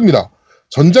사운드입니다.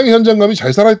 전장의 현장감이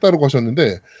잘 살아있다고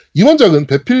하셨는데 이번 작은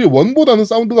배필 1보다는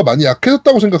사운드가 많이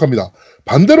약해졌다고 생각합니다.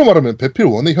 반대로 말하면 배필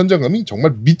 1의 현장감이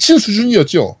정말 미친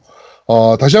수준이었죠.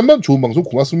 다시 한번 좋은 방송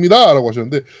고맙습니다. 라고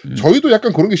하셨는데 저희도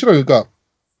약간 그런 게 싫어요. 그러니까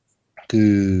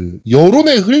그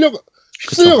여론에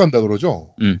휩쓸려간다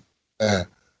그러죠. 네.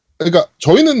 그러니까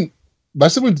저희는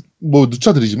말씀을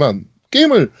누차 드리지만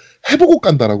게임을 해보고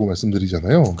깐다라고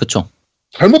말씀드리잖아요. 그렇죠.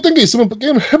 잘못된 게 있으면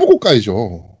게임을 해보고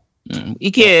까야죠.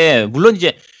 이게 물론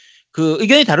이제 그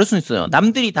의견이 다를 수는 있어요.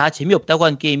 남들이 다 재미없다고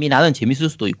한 게임이 나는 재밌을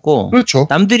수도 있고, 그렇죠.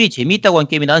 남들이 재미있다고 한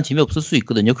게임이 나는 재미없을 수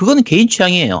있거든요. 그거는 개인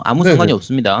취향이에요. 아무 상관이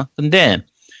없습니다. 근데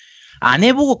안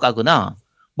해보고 까거나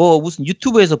무슨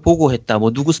유튜브에서 보고 했다,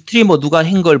 누구 스트리머 누가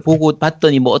한 걸 보고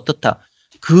봤더니 어떻다,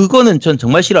 그거는 전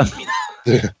정말 싫어합니다.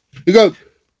 네. 그러니까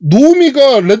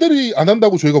노미가 레데리 안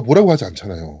한다고 저희가 뭐라고 하지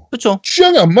않잖아요. 그렇죠.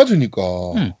 취향이 안 맞으니까.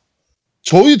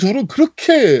 저희 둘은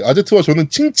그렇게 아제트와 저는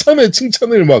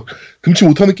칭찬을 막 금치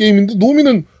못하는 게임인데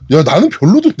노미는 야 나는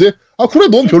별로던데 그래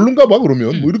넌 별론가 봐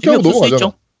그러면 이렇게 하고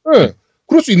넘어가잖아. 네,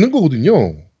 그럴 수 있는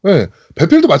거거든요. 네,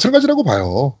 배필도 마찬가지라고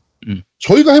봐요.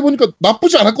 저희가 해보니까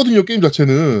나쁘지 않았거든요 게임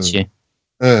자체는. 그치.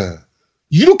 네,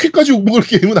 이렇게까지 욕먹을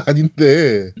게임은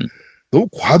아닌데 너무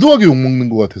과도하게 욕먹는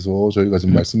것 같아서 저희가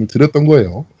지금 말씀을 드렸던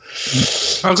거예요.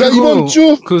 자, 이번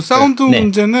주 그 사운드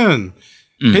문제는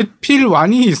배필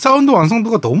 1이 사운드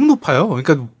완성도가 너무 높아요.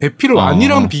 그러니까 배필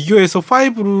 1이랑 비교해서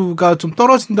 5가 좀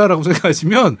떨어진다라고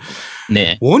생각하시면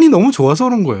 1이 너무 좋아서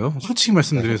그런 거예요. 솔직히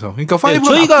말씀드려서. 그러니까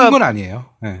 5가 나쁜 건 아니에요.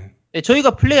 네,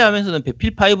 저희가 플레이하면서는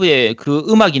배필 5의 그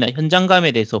음악이나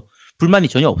현장감에 대해서 불만이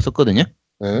전혀 없었거든요.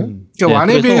 그러니까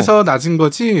 1에 비해서 낮은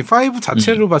거지 5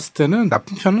 자체로 봤을 때는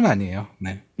나쁜 편은 아니에요.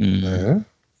 네.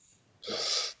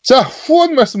 자,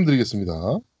 후원 말씀드리겠습니다.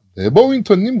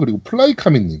 네버윈터님 그리고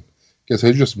플라이카미님께서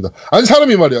해주셨습니다. 아니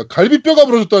사람이 말이야 갈비뼈가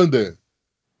부러졌다는데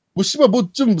뭐 씨발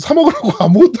뭐 좀 사 먹으라고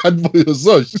아무것도 안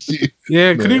보였어.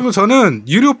 예, 그리고 저는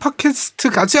유료 팟캐스트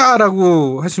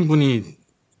가자라고 하신 분이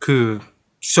그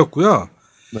주셨고요.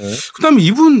 그다음에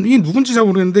이분이 누군지 잘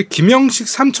모르겠는데 김영식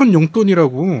삼촌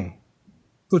용돈이라고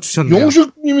또 주셨네요.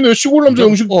 영식님이네. 시골 남자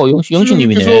영식.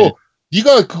 영식님이네.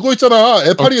 네가 그거 있잖아.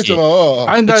 에파리 했잖아.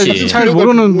 아니 나 잘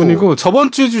모르는 분이고 저번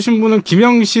주에 주신 분은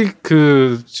김영식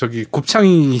그 저기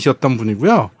곱창이셨던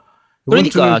분이고요.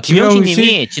 그러니까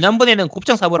김영식님이 지난번에는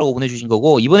곱창 사보라고 보내주신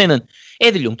거고 이번에는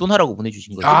애들 용돈하라고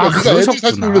보내주신 거죠. 아,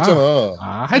 그러셨구나.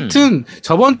 하여튼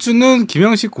저번 주는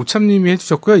김영식 고참님이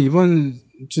해주셨고요. 이번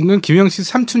주는 김영식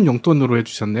삼촌 용돈으로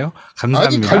해주셨네요.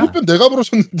 감사합니다. 아니 갈비뼈 내가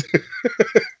부러졌는데.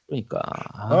 그러니까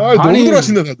너무들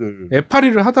하시네 다들.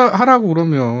 에파리를 하라고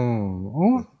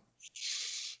그러면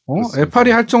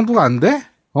에파리 할 정도가 안 돼?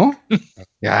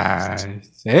 야,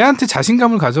 애한테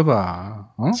자신감을 가져봐.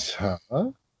 자,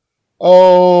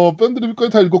 밴드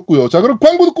리뷰까지 다 읽었고요. 자, 그럼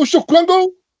광고 듣고 오시죠.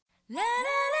 광고.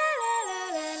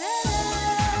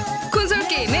 콘솔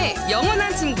게임의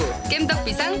영원한 친구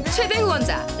겜덕비상 최대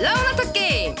후원자 라운하터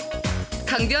게임.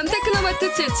 강변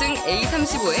테크노마트 7층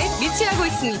A35에 위치하고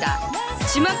있습니다.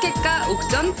 G마켓과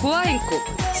옥션 보아행콕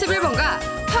 11번가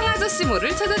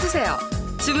황아저씨몰을 찾아주세요.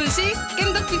 주문 시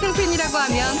겜덕비상 팬이라고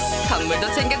하면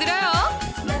선물도 챙겨드려요.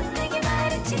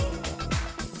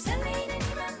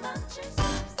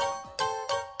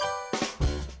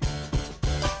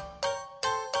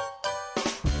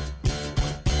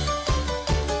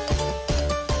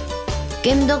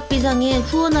 겜덕비상에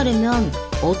후원하려면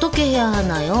어떻게 해야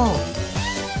하나요?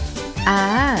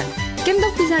 아,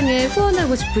 겜덕비상에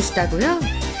후원하고 싶으시다고요?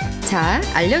 자,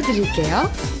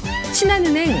 알려드릴게요.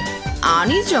 신한은행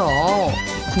아니죠.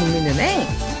 국민은행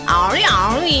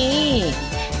아니.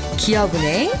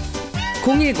 기업은행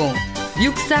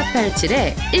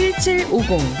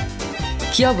 010-6487-1750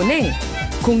 기업은행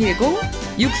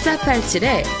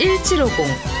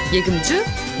 010-6487-1750 예금주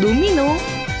노미노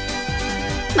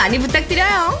많이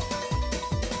부탁드려요.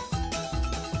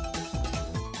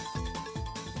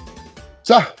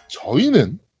 자,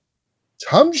 저희는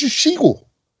잠시 쉬고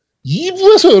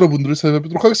 2부에서 여러분들을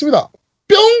찾아뵙도록 하겠습니다.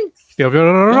 뿅!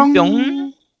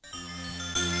 뿅!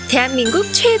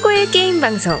 대한민국 최고의 게임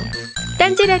방송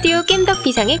딴지 라디오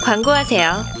겜덕비상에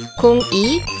광고하세요.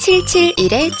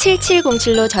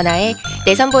 02-771-7707로 전화해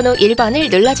내선번호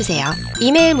 1번을 눌러주세요.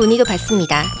 이메일 문의도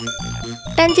받습니다.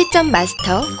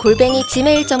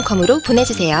 딴지.마스터@gmail.com으로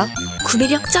보내주세요.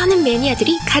 구매력 쩌는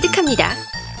매니아들이 가득합니다.